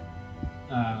trees,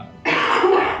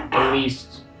 at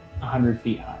least 100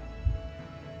 feet high,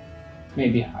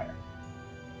 maybe higher.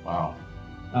 Wow.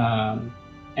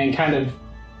 And kind of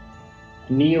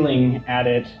kneeling at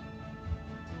it,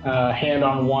 hand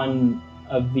on one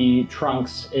of the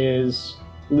trunks, is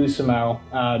Lucimo,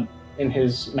 in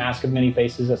his mask of many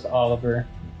faces as Oliver.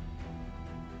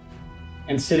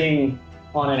 And sitting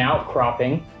on an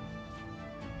outcropping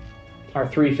are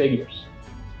three figures.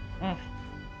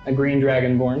 A green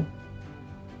dragonborn,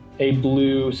 a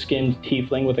blue-skinned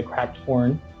tiefling with a cracked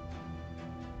horn,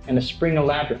 and a spring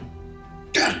eladrin.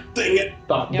 God dang it!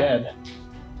 Thought dead.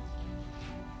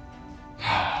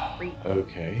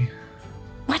 Okay.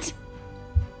 What?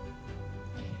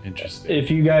 Interesting.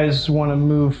 If you guys want to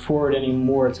move forward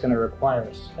anymore, it's going to require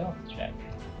a stealth check.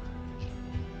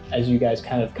 As you guys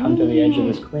kind of come to the edge of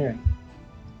this clearing.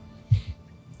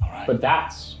 All right. But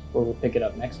that's where we'll pick it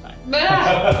up next time.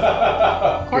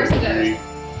 Of course it is.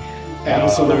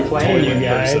 Absolute playing, you toilet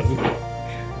guys. person.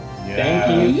 Yeah.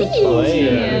 Thank you for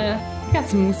playing. Yeah. We got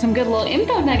some good little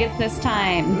info nuggets this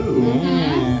time. Ooh.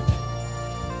 Yeah.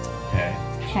 Okay.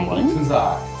 Exciting. Likes his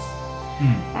eyes.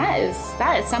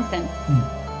 That is something.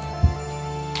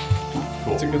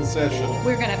 Cool. It's a good session.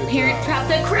 We're gonna Good parent job. trap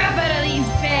the crap out of these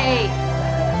Fae.